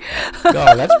sure.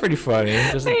 Oh, that's pretty funny.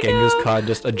 Just I a Genghis know. Khan,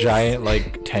 just a giant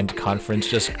like tent conference,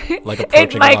 just like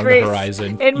approaching along the migrates.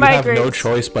 horizon. It You have no migrates.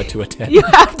 choice but to attend. You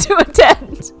have to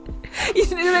attend.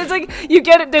 It's like you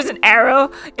get it. There's an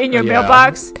arrow in your Yeah.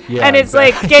 mailbox, Yeah, and it's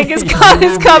like exactly. Genghis You Khan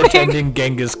will is be coming, attending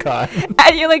Genghis Khan.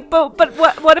 and you're like, but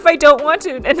what if I don't want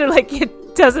to? And they're like,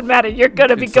 it doesn't matter. You're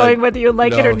gonna be It's going like, whether you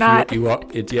like it no, or not. You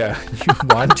want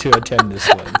to attend this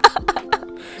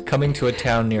one. Coming to a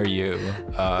town near you.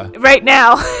 Right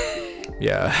now.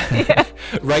 Yeah.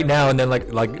 Right now, and then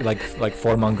like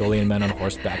 4 Mongolian men on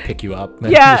horseback pick you up.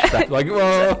 Yeah. Like,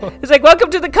 whoa, It's like,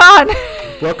 welcome to the con.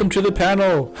 welcome to the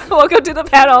panel. Welcome to the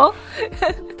panel.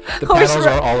 The Horse panels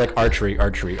ri- are all like archery.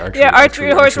 Yeah,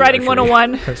 archery, horse riding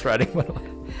 101. Horse riding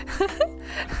 101.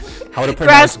 How to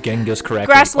pronounce Genghis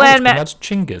correctly? Grassland oh, it's pronounced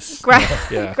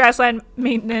Chinggis. Yeah. Grassland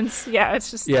maintenance. Yeah,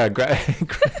 it's just. Yeah.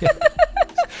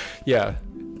 Yeah.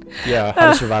 Yeah.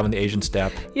 How to survive on the Asian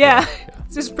steppe. Yeah.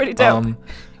 It's just pretty dope.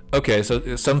 Okay,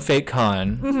 so some fake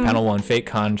con, panel 1, fake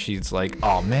con, she's like,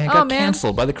 oh man, got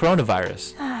canceled by the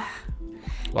coronavirus.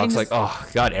 Locke's like, oh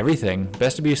god, everything.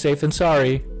 Best to be safe than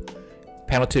sorry.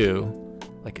 Panel 2,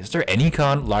 like, is there any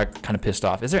con? Locke kind of pissed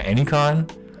off. Is there any con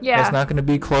that's not going to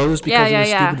be closed because of this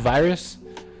stupid virus?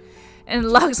 And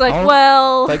Locke's like, Oh,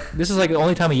 well. Like, this is like the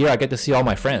only time of year I get to see all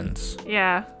my friends.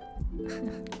 Yeah.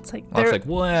 It's like, Locke's like,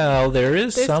 well, there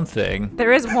is something.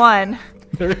 there is one.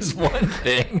 There is one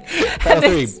thing. Panel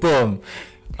 3, boom.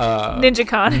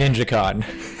 NinjaCon. NinjaCon.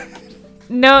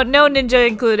 No ninja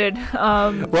included.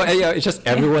 Well, yeah, it's just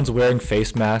everyone's wearing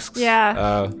face masks.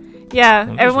 Yeah.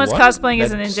 There's Everyone's one cosplaying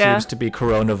as a that ninja. seems to be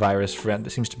coronavirus friend.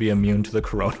 That seems to be immune to the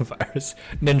coronavirus.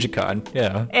 NinjaCon,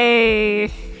 yeah.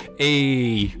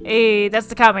 Hey, that's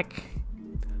the comic.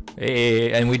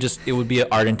 And it would be an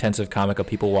art intensive comic of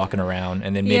people walking around,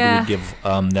 and then maybe we'd give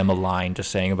them a line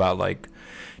just saying about like,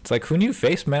 it's like, who knew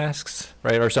face masks,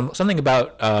 right? Or something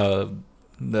about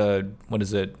what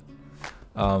is it?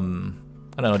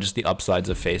 I don't know, just the upsides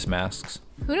of face masks.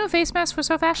 Who knew face masks were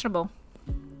so fashionable?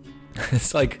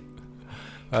 It's like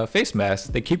face masks.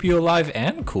 They keep you alive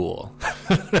and cool.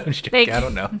 I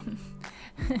don't know.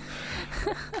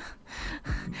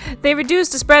 They reduce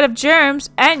the spread of germs,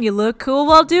 and you look cool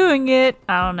while doing it.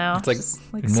 I don't know. It's like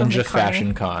something Ninja corny.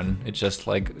 Fashion Con. It's just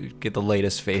like get the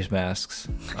latest face masks.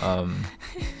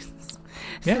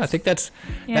 Yeah, I think that's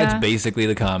basically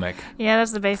the comic. Yeah,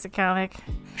 that's the basic comic.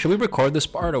 Should we record this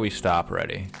part or we stop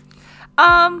already?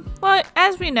 Well,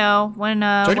 as we know, when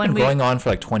It's already when been going on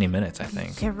for like 20 minutes, I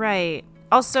think. You're right.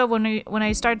 Also, when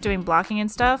I start doing blocking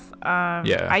and stuff,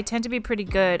 I tend to be pretty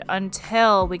good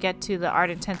until we get to the art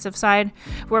intensive side,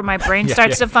 where my brain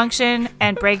starts to function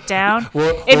and break down.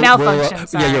 It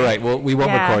malfunctions. Yeah, you're right. Well, we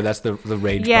won't record. That's the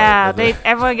rage part. Yeah,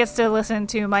 everyone gets to listen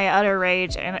to my utter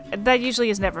rage, and that usually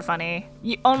is never funny.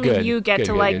 You get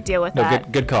to deal with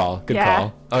that. Good call. Good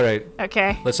call. All right.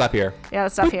 Okay. Let's stop here. Yeah,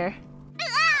 let's stop here.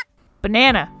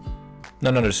 Banana.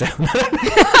 No, just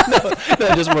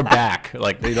we're back.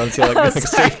 Like, you don't see like the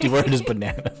safety word is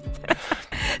banana.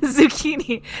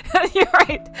 Zucchini. You're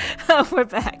right. We're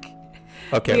back.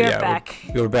 Okay, we are back.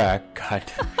 We're back. God,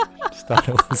 just thought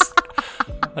it was.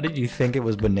 How did you think it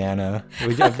was banana?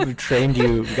 We trained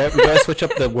you. We got to switch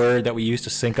up the word that we use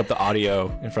to sync up the audio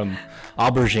from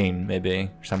aubergine, maybe,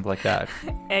 or something like that.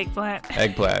 Eggplant.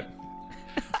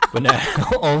 Banana.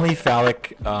 Only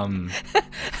phallic.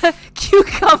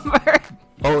 Cucumber.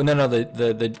 Oh no,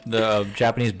 the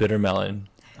Japanese bitter melon.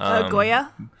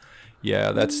 Goya.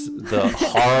 Yeah, that's the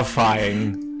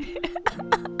horrifying,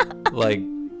 like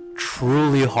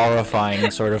truly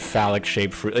horrifying sort of phallic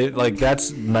shaped fruit. Like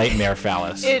that's nightmare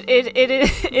phallus. It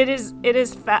is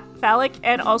phallic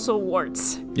and also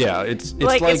warts. Yeah, it's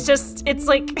like it's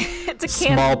a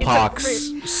smallpox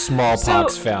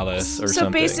phallus or something. So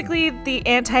basically, the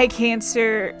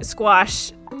anti-cancer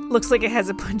squash looks like it has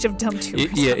a bunch of dumb tumors.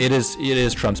 It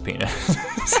is Trump's penis.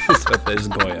 That is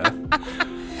Goya.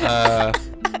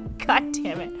 God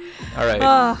damn it. All right.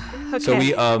 Okay. So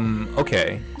we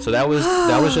okay. So that was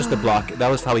just the block. That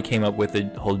was how we came up with the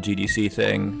whole GDC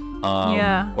thing.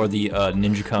 Or the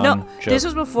NinjaCon. No, joke. this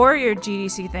was before your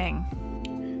GDC thing.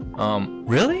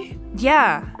 Really?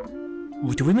 Yeah.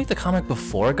 Did we make the comic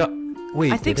before?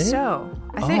 Wait, I think so.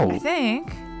 I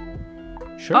think.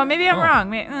 Sure. Oh, maybe I'm wrong.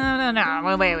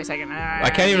 No. Wait a second. I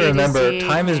can't even remember.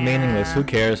 Time is meaningless. Who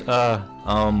cares?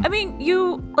 I mean,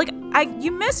 you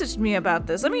messaged me about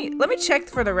this. Let me check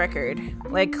for the record.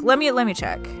 Like, let me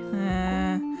check.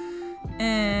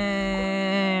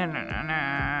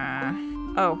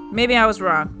 Oh, maybe I was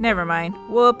wrong. Never mind.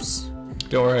 Whoops.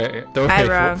 Don't worry.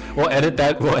 We'll edit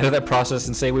that. We'll edit that process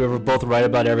and say we were both right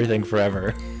about everything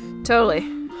forever. Totally.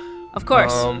 Of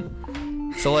course.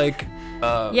 So like.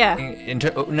 Yeah.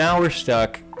 Now we're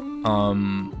stuck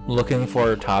looking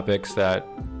for topics that,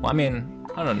 well, I mean,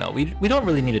 I don't know. We don't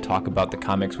really need to talk about the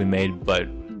comics we made, but,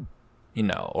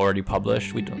 already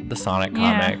published. We do the Sonic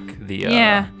comic.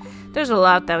 There's a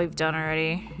lot that we've done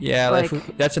already. Yeah,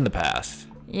 that's in the past.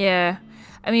 Yeah.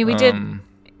 I mean, we did.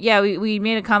 Yeah, we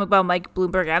made a comic about Mike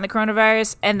Bloomberg and the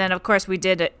coronavirus, and then, of course, we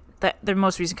did the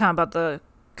most recent comic about the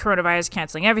coronavirus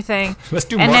canceling everything. Let's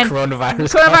do more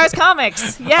coronavirus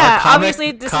comics. Yeah,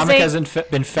 obviously this comic hasn't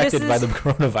been infected by the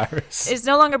coronavirus. It's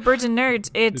no longer Birds and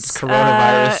Nerds. It's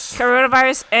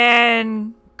coronavirus,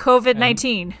 and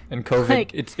COVID-19 and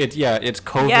COVID. It's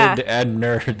COVID and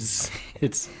nerds.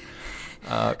 It's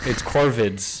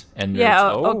Corvids and nerds.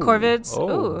 Yeah. Corvids.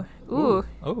 Ooh.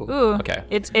 Okay.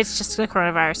 It's just the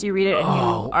coronavirus. You read it and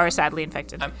you are sadly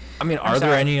infected. I mean, are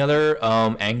there any other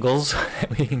angles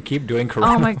that we can keep doing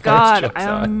coronavirus? Oh my god.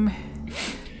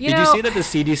 Did you see that the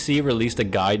CDC released a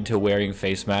guide to wearing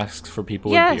face masks for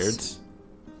people with beards?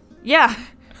 Yeah.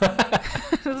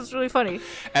 It was really funny.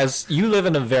 As you live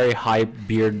in a very high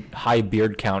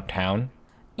beard count town.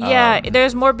 Yeah,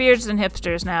 there's more beards than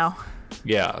hipsters now.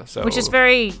 Yeah, so which is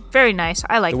very, very nice.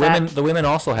 I like that. The women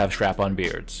also have strap-on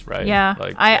beards, right? Yeah,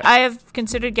 I have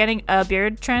considered getting a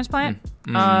beard transplant.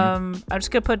 I'm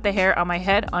just gonna put the hair on my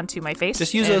head onto my face.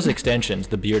 Just use those extensions,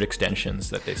 the beard extensions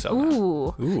that they sell.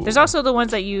 Ooh. There's also the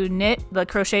ones that you knit, the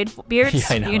crocheted beards. Yeah,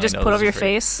 I know, you can just put over your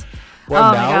face. Well,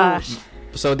 oh my gosh.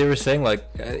 So they were saying it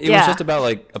was just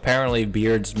about apparently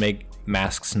beards make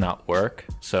masks not work.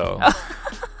 So.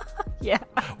 Yeah.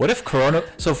 What if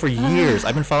So for years,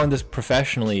 I've been following this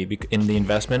professionally in the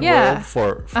investment world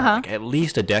for at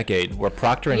least a decade, where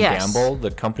Procter & Gamble,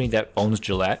 the company that owns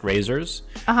Gillette razors,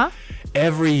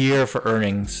 every year for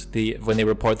earnings, when they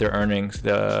report their earnings,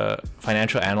 the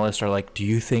financial analysts are like, do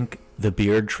you think the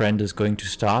beard trend is going to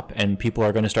stop and people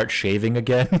are going to start shaving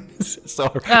again?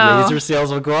 So razor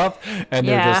sales will go up, and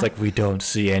they're just like, we don't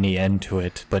see any end to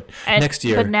it. But next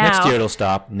year it'll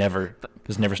stop. Never.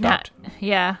 It's never stopped.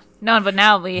 Yeah. No, but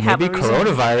now we have maybe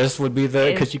coronavirus would be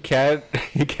because you can't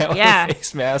wear a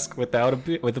face mask with a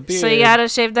beard. So you gotta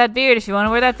shave that beard if you want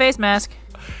to wear that face mask.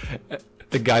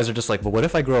 The guys are just like, but what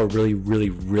if I grow a really,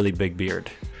 really, really big beard?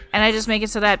 And I just make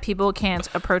it so that people can't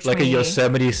approach me. Like a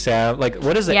Yosemite Sam. Like,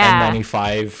 what is an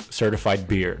N95 certified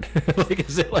beard? Like,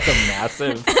 is it like a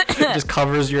massive? It just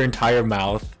covers your entire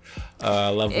mouth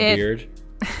level beard.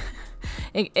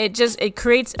 It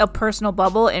creates a personal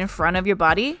bubble in front of your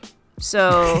body.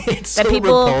 So it's that so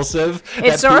people repulsive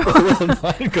that people will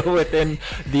not go within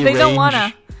the range. They don't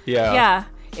wanna. Yeah.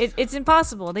 It's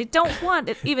impossible. They don't want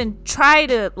to even try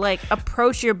to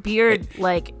approach your beard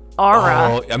aura.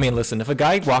 Oh, I mean, listen. If a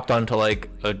guy walked onto a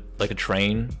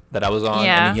train that I was on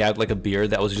and he had a beard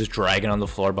that was just dragging on the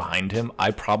floor behind him, I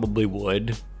probably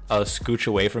would scooch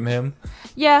away from him.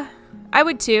 Yeah, I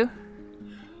would too.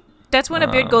 That's when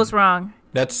a beard goes wrong.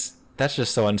 That's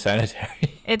just so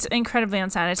unsanitary. It's incredibly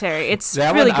unsanitary. It's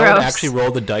that really gross. I would actually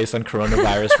roll the dice on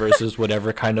coronavirus versus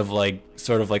whatever kind of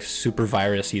super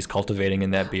virus he's cultivating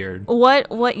in that beard.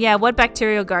 What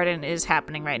bacterial garden is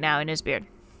happening right now in his beard?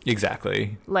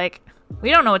 Exactly. We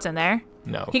don't know what's in there.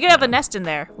 No. He could have a nest in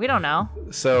there. We don't know.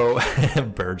 So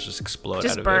birds just explode.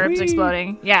 Just out of birds it.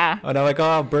 exploding. Yeah. Oh,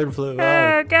 now bird flu.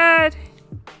 Oh God,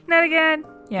 not again.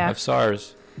 Yeah. I have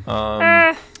SARS.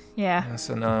 Yeah.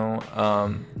 So no.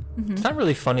 It's not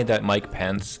really funny that Mike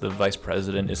Pence, the vice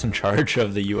president, is in charge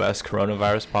of the U.S.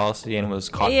 coronavirus policy and was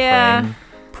caught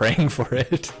praying for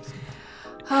it.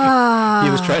 He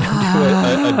was trying to do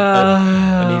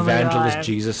an evangelist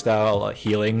Jesus style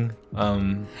healing.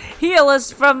 Heal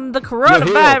us from the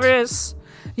coronavirus.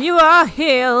 You are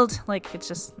healed. It's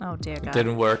just, oh dear God. It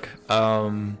didn't work.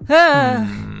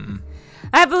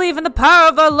 I believe in the power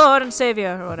of our Lord and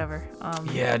Savior, or whatever.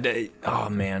 Oh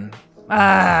man.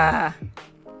 God.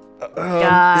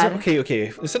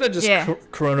 Okay. Instead of just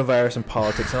coronavirus and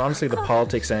politics, and honestly, the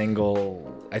politics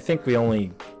angle, I think the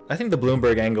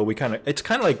Bloomberg angle, it's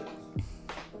kind of like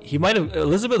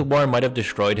Elizabeth Warren might have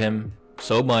destroyed him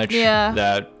so much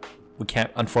that we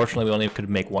can't. Unfortunately, we only could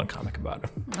make one comic about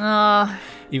him.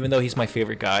 Even though he's my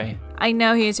favorite guy. I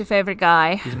know he is your favorite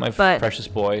guy. He's my precious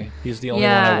boy. He's the only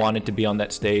one I wanted to be on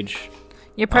that stage.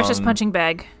 Your precious punching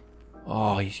bag.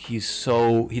 Oh, he's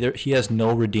so he has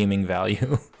no redeeming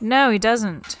value. No, he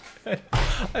doesn't.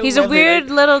 He's a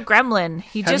weird little gremlin.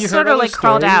 He just sort of like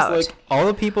crawled out. Like, all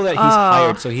the people that he's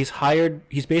hired. So he's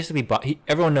basically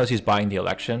everyone knows he's buying the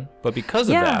election, but because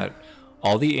of that,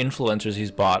 all the influencers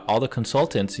he's bought, all the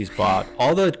consultants he's bought,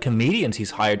 all the comedians he's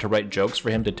hired to write jokes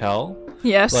for him to tell.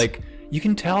 Yes. Like, you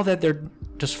can tell that they're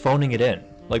just phoning it in.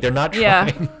 Like, they're not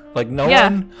trying. Like, no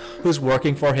one who's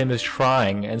working for him is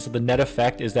trying. And so the net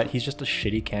effect is that he's just a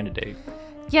shitty candidate.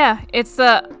 Yeah, it's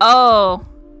the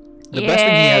best thing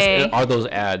he has are those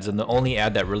ads. And the only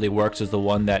ad that really works is the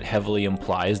one that heavily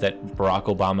implies that Barack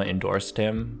Obama endorsed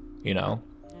him, you know?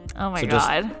 Oh my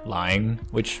God. Just lying,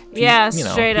 which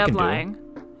straight up lying.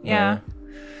 Yeah.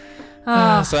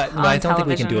 I don't think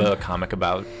we can do a comic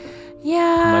about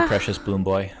my precious Bloom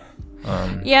boy.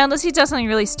 Unless he does something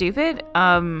really stupid.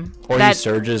 Or he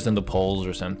surges in the polls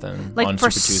or something. Like on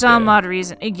for Super some Tuesday. odd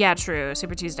reason. Yeah, true.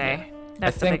 Super Tuesday.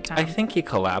 That's the big time. I think he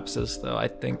collapses though. I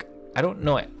don't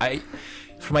know.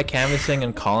 For my canvassing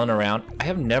and calling around, I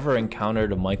have never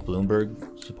encountered a Mike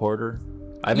Bloomberg supporter.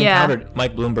 I've encountered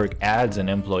Mike Bloomberg ads and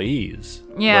employees.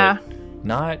 Yeah. But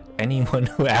not anyone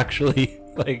who actually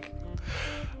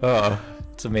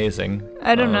it's amazing.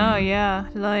 I don't know,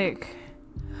 like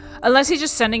unless he's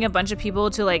just sending a bunch of people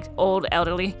to like old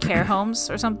elderly care homes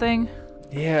or something.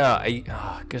 Yeah, I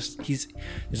guess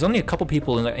there's only a couple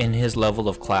people in his level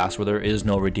of class where there is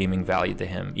no redeeming value to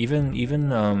him. Even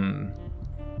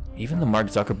the Mark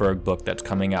Zuckerberg book that's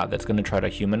coming out that's going to try to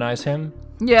humanize him.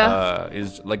 Yeah.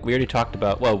 Is like we already talked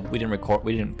about. Well, we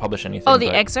didn't publish anything. Oh, the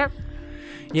excerpt.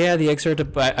 Yeah, the excerpt.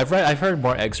 I've heard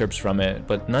more excerpts from it,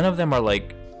 but none of them are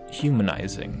like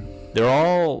humanizing. They're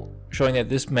all showing that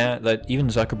this man, that even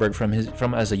Zuckerberg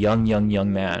from as a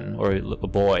young man or a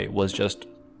boy was just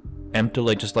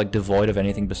empty, just devoid of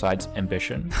anything besides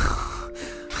ambition.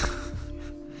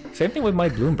 Same thing with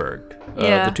Mike Bloomberg.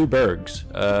 The two Bergs.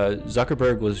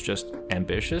 Zuckerberg was just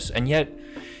ambitious, and yet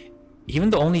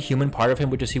even the only human part of him,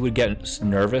 which is he would get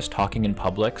nervous talking in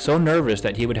public, so nervous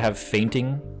that he would have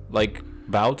fainting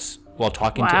bouts while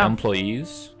talking to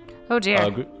employees. Oh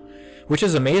dear. Which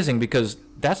is amazing because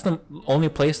that's the only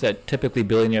place that typically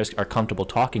billionaires are comfortable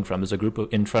talking from, is a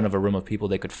group in front of a room of people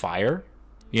they could fire.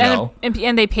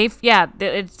 And they pay.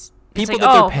 It's people like,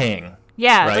 that they're paying.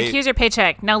 Yeah, right? like here's your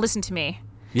paycheck. Now listen to me.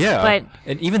 Yeah, but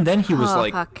and even then he was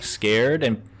scared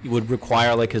and would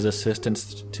require his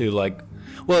assistants to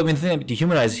Well, I mean, the thing to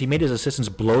humanize, he made his assistants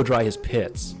blow dry his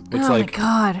pits. Which, my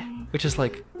God. Which is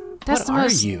That's what are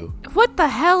you? What the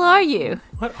hell are you?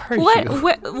 What are you?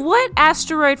 What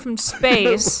asteroid from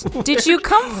space did you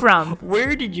come from?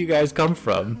 Where did you guys come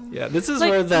from? Yeah, this is Like,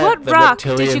 where what the rock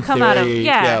reptilian did you come theory, out of?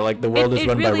 Yeah. The world is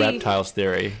run really, by reptiles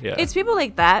theory. Yeah. It's people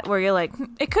like that where you're like,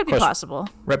 it could be possible.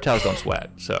 Reptiles don't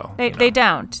sweat, so they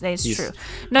don't. That's true.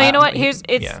 No, you know what? He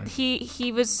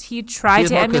tried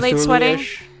to emulate sweating.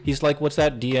 He's like, what's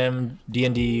that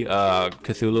D&D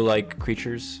Cthulhu-like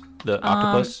creatures? The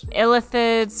octopus?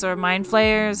 Illithids or mind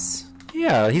flayers.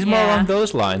 Yeah, he's more along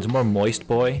those lines. More moist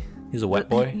boy. He's a wet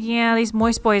boy. Yeah, these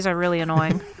moist boys are really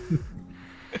annoying.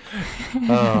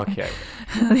 Oh, okay.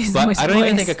 But I don't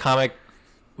even think a comic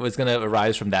was going to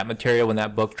arise from that material when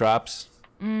that book drops.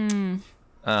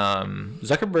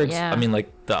 Zuckerberg's, I mean,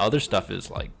 the other stuff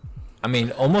is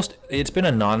almost, it's been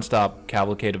a nonstop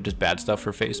cavalcade of just bad stuff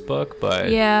for Facebook, but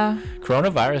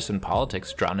coronavirus and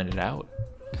politics drowning it out.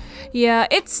 Yeah,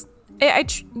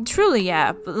 truly,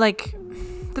 but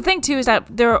the thing too is that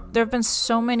there have been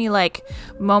so many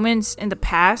moments in the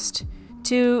past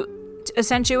to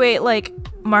accentuate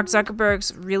Mark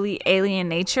Zuckerberg's really alien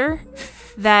nature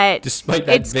that despite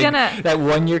that that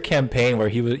 1 year campaign where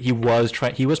he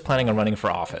was planning on running for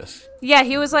office. Yeah,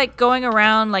 he was going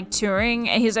around touring,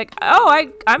 and he's like, "Oh,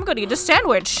 I'm going to get a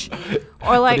sandwich,"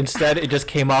 or But instead, it just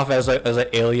came off as an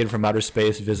alien from outer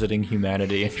space visiting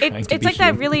humanity and trying to be it's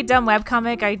that really dumb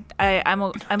webcomic.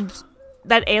 I'm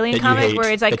that alien comic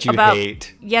where it's about.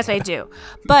 Hate. Yes, I do,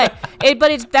 but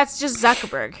that's just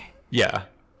Zuckerberg. Yeah.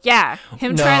 Yeah,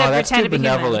 him trying to pretend to be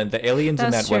benevolent. human. The aliens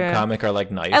in that webcomic are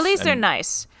nice. At least they're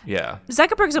nice. Yeah.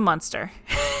 Zuckerberg's a monster.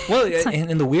 Well,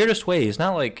 in the weirdest way, it's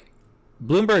not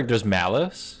Bloomberg. There's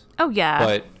malice. Oh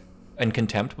yeah. And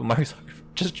contempt, but Mark Zuckerberg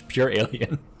just pure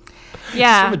alien.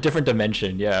 Yeah. From a different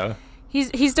dimension. Yeah.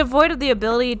 He's devoid of the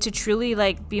ability to truly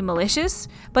be malicious,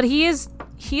 but he is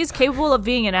capable of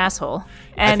being an asshole.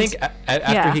 And I think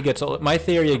after he gets old, my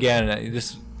theory again,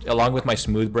 along with my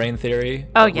smooth brain theory,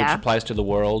 which applies to the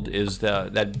world, is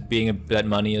that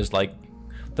money is like,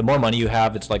 the more money you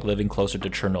have, it's like living closer to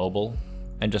Chernobyl,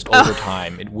 and just over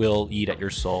time, it will eat at your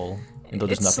soul until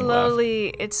there's nothing left.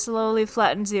 It slowly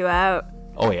flattens you out.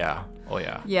 Oh yeah.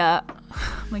 Yeah.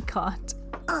 Oh my God.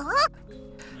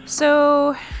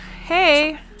 So,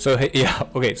 hey. Yeah.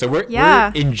 Okay. So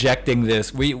we're injecting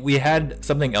this. We had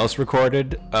something else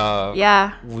recorded. We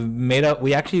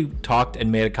actually talked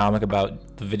and made a comic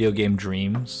about the video game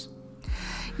Dreams.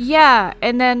 Yeah,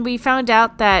 and then we found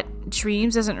out that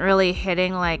Dreams isn't really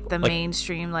hitting like the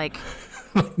mainstream like.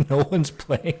 No one's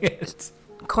playing it.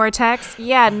 Cortex.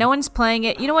 Yeah, no one's playing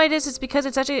it. You know what it is? It's because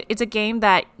it's a game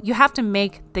that you have to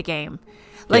make the game.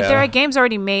 Like there are games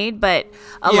already made, but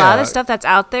a lot of stuff that's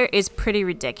out there is pretty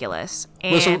ridiculous,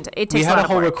 and it takes a lot of work. We had a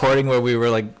whole recording where we were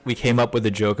like, we came up with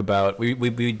a joke about we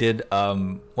did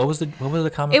what was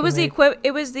the comic? It was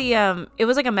it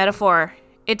was like a metaphor.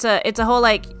 It's a whole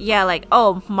like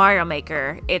Mario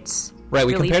Maker. It's right.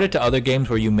 We compared it to other games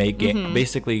where you make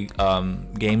basically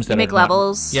games that make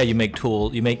levels. You make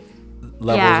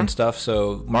levels and stuff.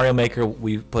 So Mario Maker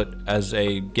we put as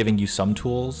giving you some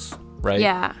tools, right?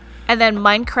 Yeah. And then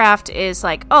Minecraft is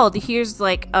like, here's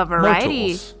like a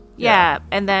variety. Yeah.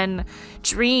 And then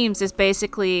Dreams is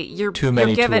basically you're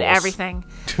given tools. Everything.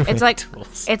 It's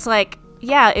like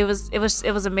it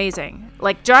was amazing.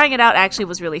 Like drawing it out actually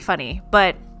was really funny,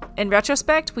 but in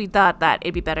retrospect, we thought that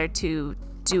it'd be better to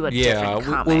do a different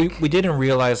comic. We didn't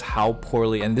realize how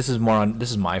poorly, and this is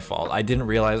my fault. I didn't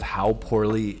realize how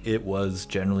poorly it was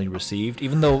generally received,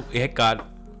 even though it got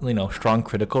strong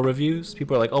critical reviews.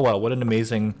 People are like, oh wow, what an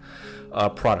amazing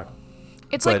product.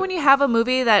 It's like when you have a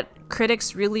movie that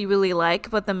critics really, really like,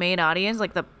 but the main audience,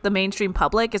 like the mainstream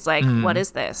public, is like, what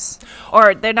is this?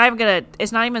 Or they're not even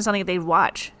it's not even something they'd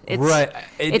watch. Right.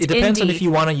 It depends on if you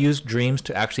want to use Dreams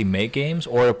to actually make games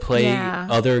or play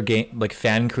other like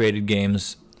fan created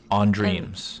games on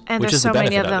Dreams. And which there's is so the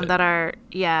many of benefit them that are,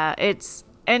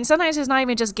 and sometimes it's not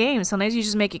even just games. Sometimes you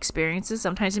just make experiences.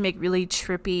 Sometimes you make really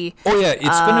trippy. Oh yeah,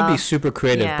 it's going to be super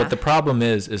creative. Yeah. But the problem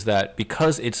is that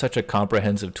because it's such a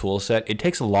comprehensive tool set, it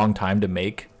takes a long time to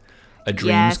make a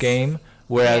Dreams game.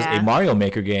 Whereas a Mario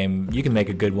Maker game, you can make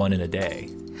a good one in a day.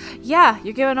 Yeah,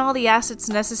 you're given all the assets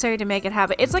necessary to make it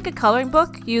happen. It's like a coloring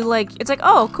book. It's like,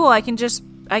 oh, cool, I can just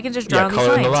draw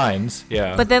the lines.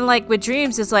 Yeah. But then like with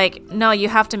Dreams, it's like, no, you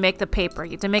have to make the paper.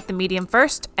 You have to make the medium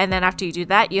first, and then after you do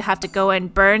that, you have to go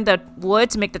and burn the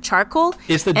wood to make the charcoal.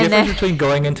 It's the difference between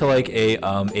going into like a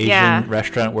Asian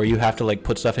restaurant where you have to like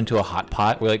put stuff into a hot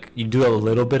pot, where like you do a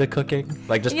little bit of cooking,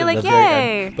 like just the very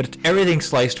end, but it's everything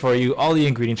sliced for you, all the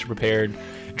ingredients are prepared.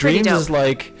 Dreams is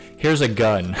like, here's a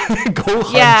gun, go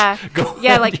hunt. Yeah.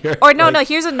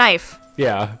 Here's a knife.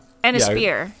 Yeah. And a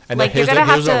spear. And like here's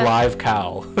a live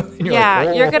cow.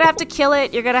 You're gonna have to kill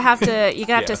it. You're gonna have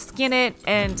to skin it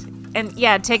and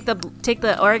take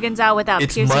the organs out without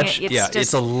piercing it.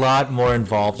 It's a lot more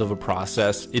involved of a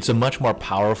process. It's a much more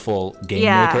powerful game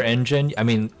maker engine. I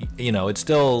mean, it's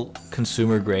still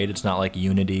consumer grade. It's not like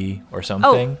Unity or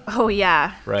something. Oh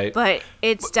yeah. Right. But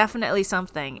it's definitely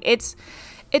something.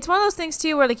 It's one of those things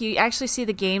too where like you actually see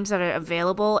the games that are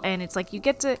available and it's like you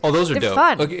get to. Oh, those are they're dope.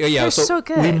 Fun. Okay, yeah, they're so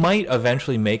good. We might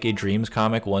eventually make a Dreams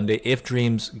comic one day if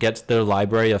Dreams gets their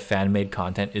library of fan made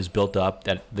content is built up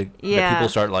that that people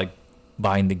start like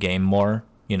buying the game more.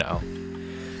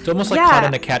 It's almost like caught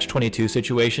in a catch-22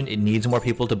 situation. It needs more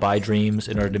people to buy Dreams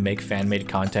in order to make fan made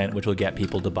content, which will get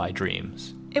people to buy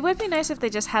Dreams. It would be nice if they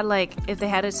just had if they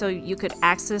had it so you could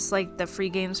access like the free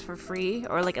games for free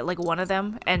or like one of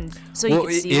them, and so you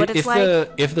could see what it's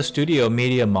like. If the studio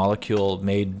Media Molecule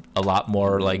made a lot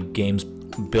more like games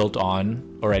built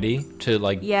on already to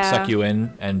suck you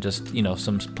in and just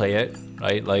some play it,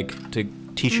 right, like to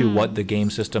teach you what the game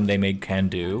system they made can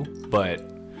do, but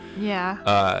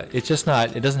it's just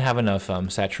not. It doesn't have enough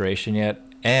saturation yet,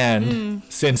 and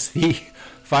since the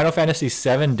Final Fantasy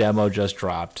VII demo just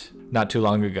dropped not too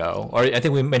long ago, or I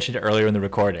think we mentioned it earlier in the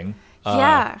recording.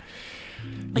 You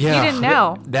didn't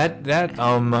know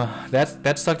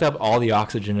that sucked up all the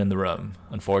oxygen in the room,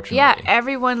 unfortunately. Yeah,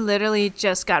 everyone literally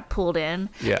just got pulled in.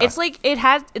 Yeah, it's like it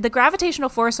had the gravitational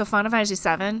force of Final Fantasy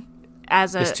VII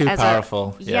it's too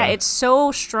powerful. It's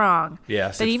so strong.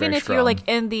 Yes, but even if you're like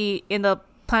in the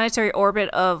planetary orbit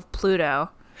of Pluto.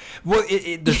 Well,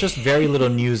 there's just very little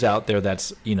news out there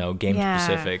that's game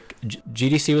specific.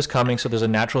 GDC was coming, so there's a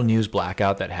natural news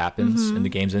blackout that happens in the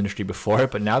games industry before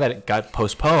it. But now that it got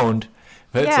postponed,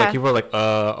 it's like people are like,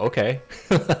 okay.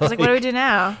 I was like, what do we do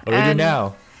now? What do we do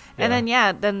now? And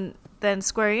then then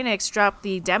Square Enix dropped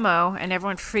the demo, and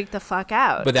everyone freaked the fuck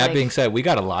out. But that being said, we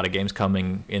got a lot of games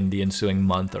coming in the ensuing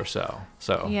month or so.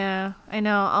 So yeah, I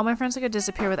know. All my friends are gonna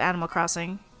disappear with Animal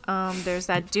Crossing. There's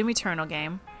that Doom Eternal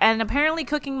game, and apparently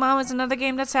Cooking Mom is another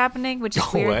game that's happening, which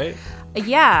is weird. What?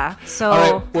 Yeah. So.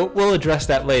 All right, we'll address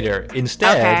that later.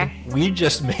 Instead, we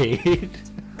just made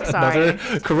another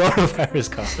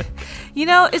coronavirus comic. You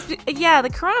know, the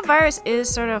coronavirus is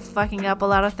sort of fucking up a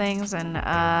lot of things, and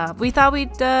we thought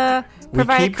we'd provide a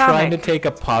comic. We keep trying to take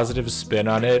a positive spin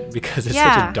on it because it's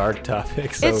such a dark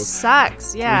topic. So it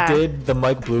sucks, yeah. We did the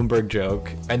Mike Bloomberg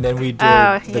joke, and then we did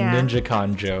the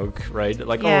NinjaCon joke, right?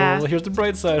 Like, oh, here's the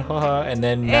bright side, haha. And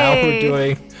then now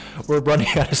we're running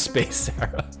out of space,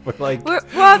 Sarah. Well,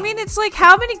 I mean, it's like,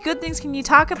 how many good things can you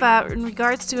talk about in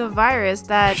regards to a virus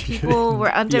that people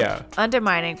were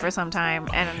undermining for some time,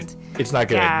 and it's not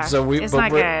good. Yeah, so it's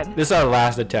not good. This is our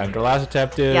last attempt. Our last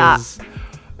attempt is,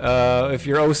 if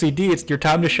you're OCD, it's your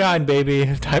time to shine,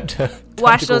 baby. Time to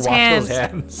wash those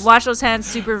hands. Wash those hands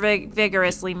super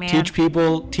vigorously, man. Teach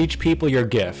people your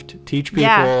gift. Teach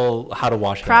people how to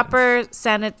wash proper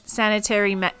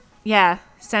sanitary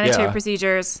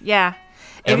procedures. Yeah.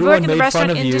 If you work in the restaurant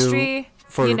industry,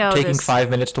 for taking 5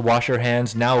 minutes to wash your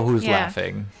hands, now who's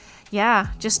laughing? Yeah,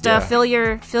 just fill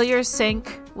your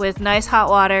sink with nice hot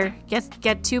water.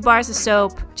 Get 2 bars of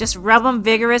soap. Just rub them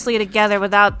vigorously together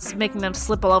without making them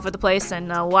slip all over the place, and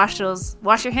wash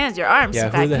your hands, your arms. Yeah,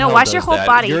 in fact. who the hell wash does your whole that?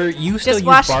 body. You still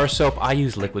use bar soap. I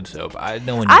use liquid soap.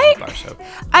 No one uses bar soap.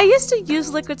 I used to use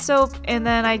liquid soap, and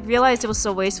then I realized it was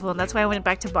so wasteful, and that's why I went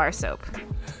back to bar soap.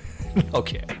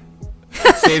 Okay.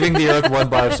 Saving the earth 1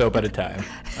 bar of soap at a time.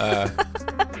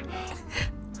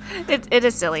 It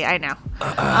is silly, I know.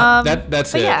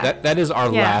 That's it. Yeah. That is our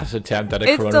last attempt at a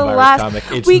coronavirus comic.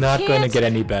 It's not going to get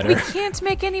any better. We can't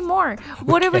make any more.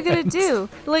 What are we going to do?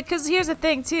 Like, because here's the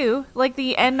thing, too. Like,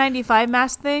 the N95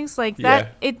 mask things, like,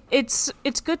 that, it's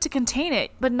good to contain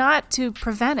it, but not to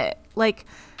prevent it. Like...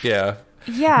 Yeah.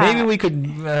 Yeah. Maybe we could.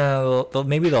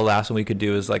 Maybe the last one we could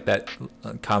do is like that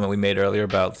comment we made earlier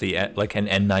about the an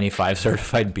N95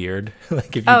 certified beard. Like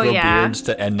if you grow beards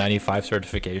to N95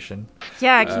 certification.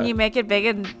 Yeah. Can you make it big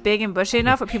and bushy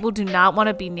enough where people do not want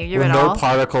to be near you where at no all?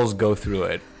 particles go through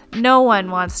it. No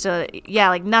one wants to. Yeah,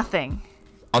 like nothing.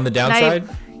 On the downside,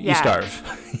 you starve.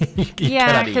 you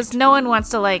because no one wants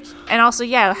to like. And also,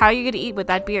 how are you going to eat with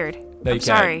that beard? No, I'm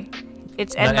sorry.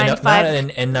 It's N95. Not an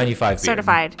N95 beard.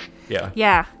 Certified. Yeah.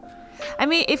 Yeah. I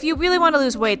mean, if you really want to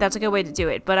lose weight, that's a good way to do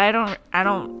it. But I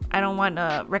don't want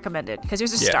to recommend it because you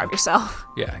just starve yourself.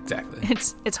 Yeah, exactly.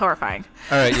 It's horrifying.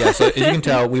 All right, yeah. So as you can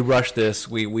tell, we rushed this.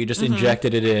 We just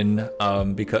injected it in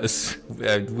because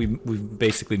we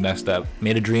basically messed up.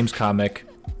 Made a Dreams comic.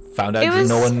 Found out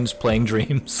no one's playing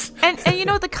Dreams. And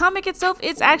the comic itself,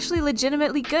 it's actually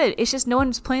legitimately good. It's just no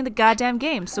one's playing the goddamn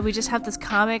game. So we just have this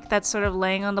comic that's sort of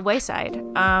laying on the wayside.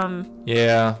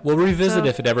 Yeah, we'll revisit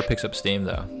if it ever picks up steam,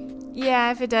 though.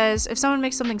 Yeah, if it does. If someone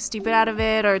makes something stupid out of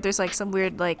it, or there's like some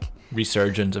weird like...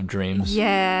 resurgence of Dreams.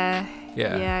 Yeah,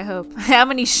 I hope. How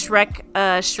many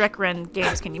Shrek Run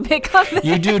games can you make on this?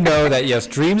 You do know that, yes,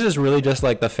 Dreams is really just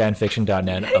like the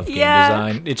fanfiction.net of game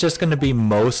design. It's just going to be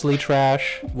mostly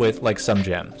trash with like some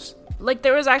gems. Like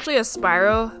there was actually a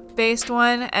Spyro-based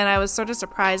one, and I was sort of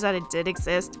surprised that it did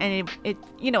exist. And it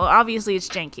obviously it's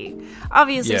janky.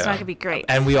 Obviously it's not gonna be great.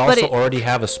 And we also already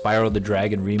have a Spyro the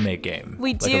Dragon remake game.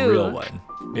 We do. Like a real one.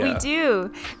 Yeah. We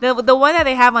do. The one that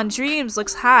they have on Dreams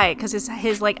looks high because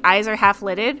his like eyes are half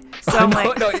lidded. So I'm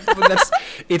like,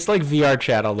 it's like VR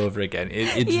chat all over again.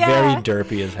 It's very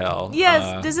derpy as hell.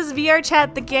 Yes, this is VR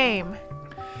chat the game.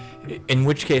 In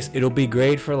which case, it'll be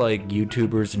great for like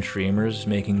YouTubers and streamers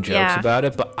making jokes about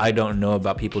it, but I don't know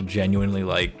about people genuinely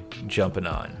like jumping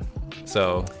on.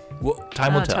 So,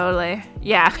 time will tell. Totally.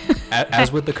 Yeah.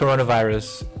 As with the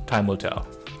coronavirus, time will tell.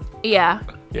 Yeah.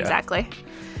 Exactly.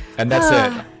 And that's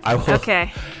it. I will.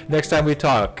 Okay. Next time we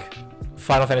talk,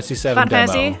 Final Fantasy VII Final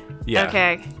demo. Fantasy? Yeah.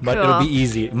 Okay. But cool. it'll be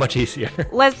easy, much easier.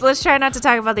 Let's try not to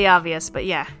talk about the obvious, but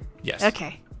yeah. Yes.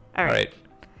 Okay. All right.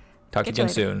 Talk to you again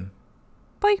soon.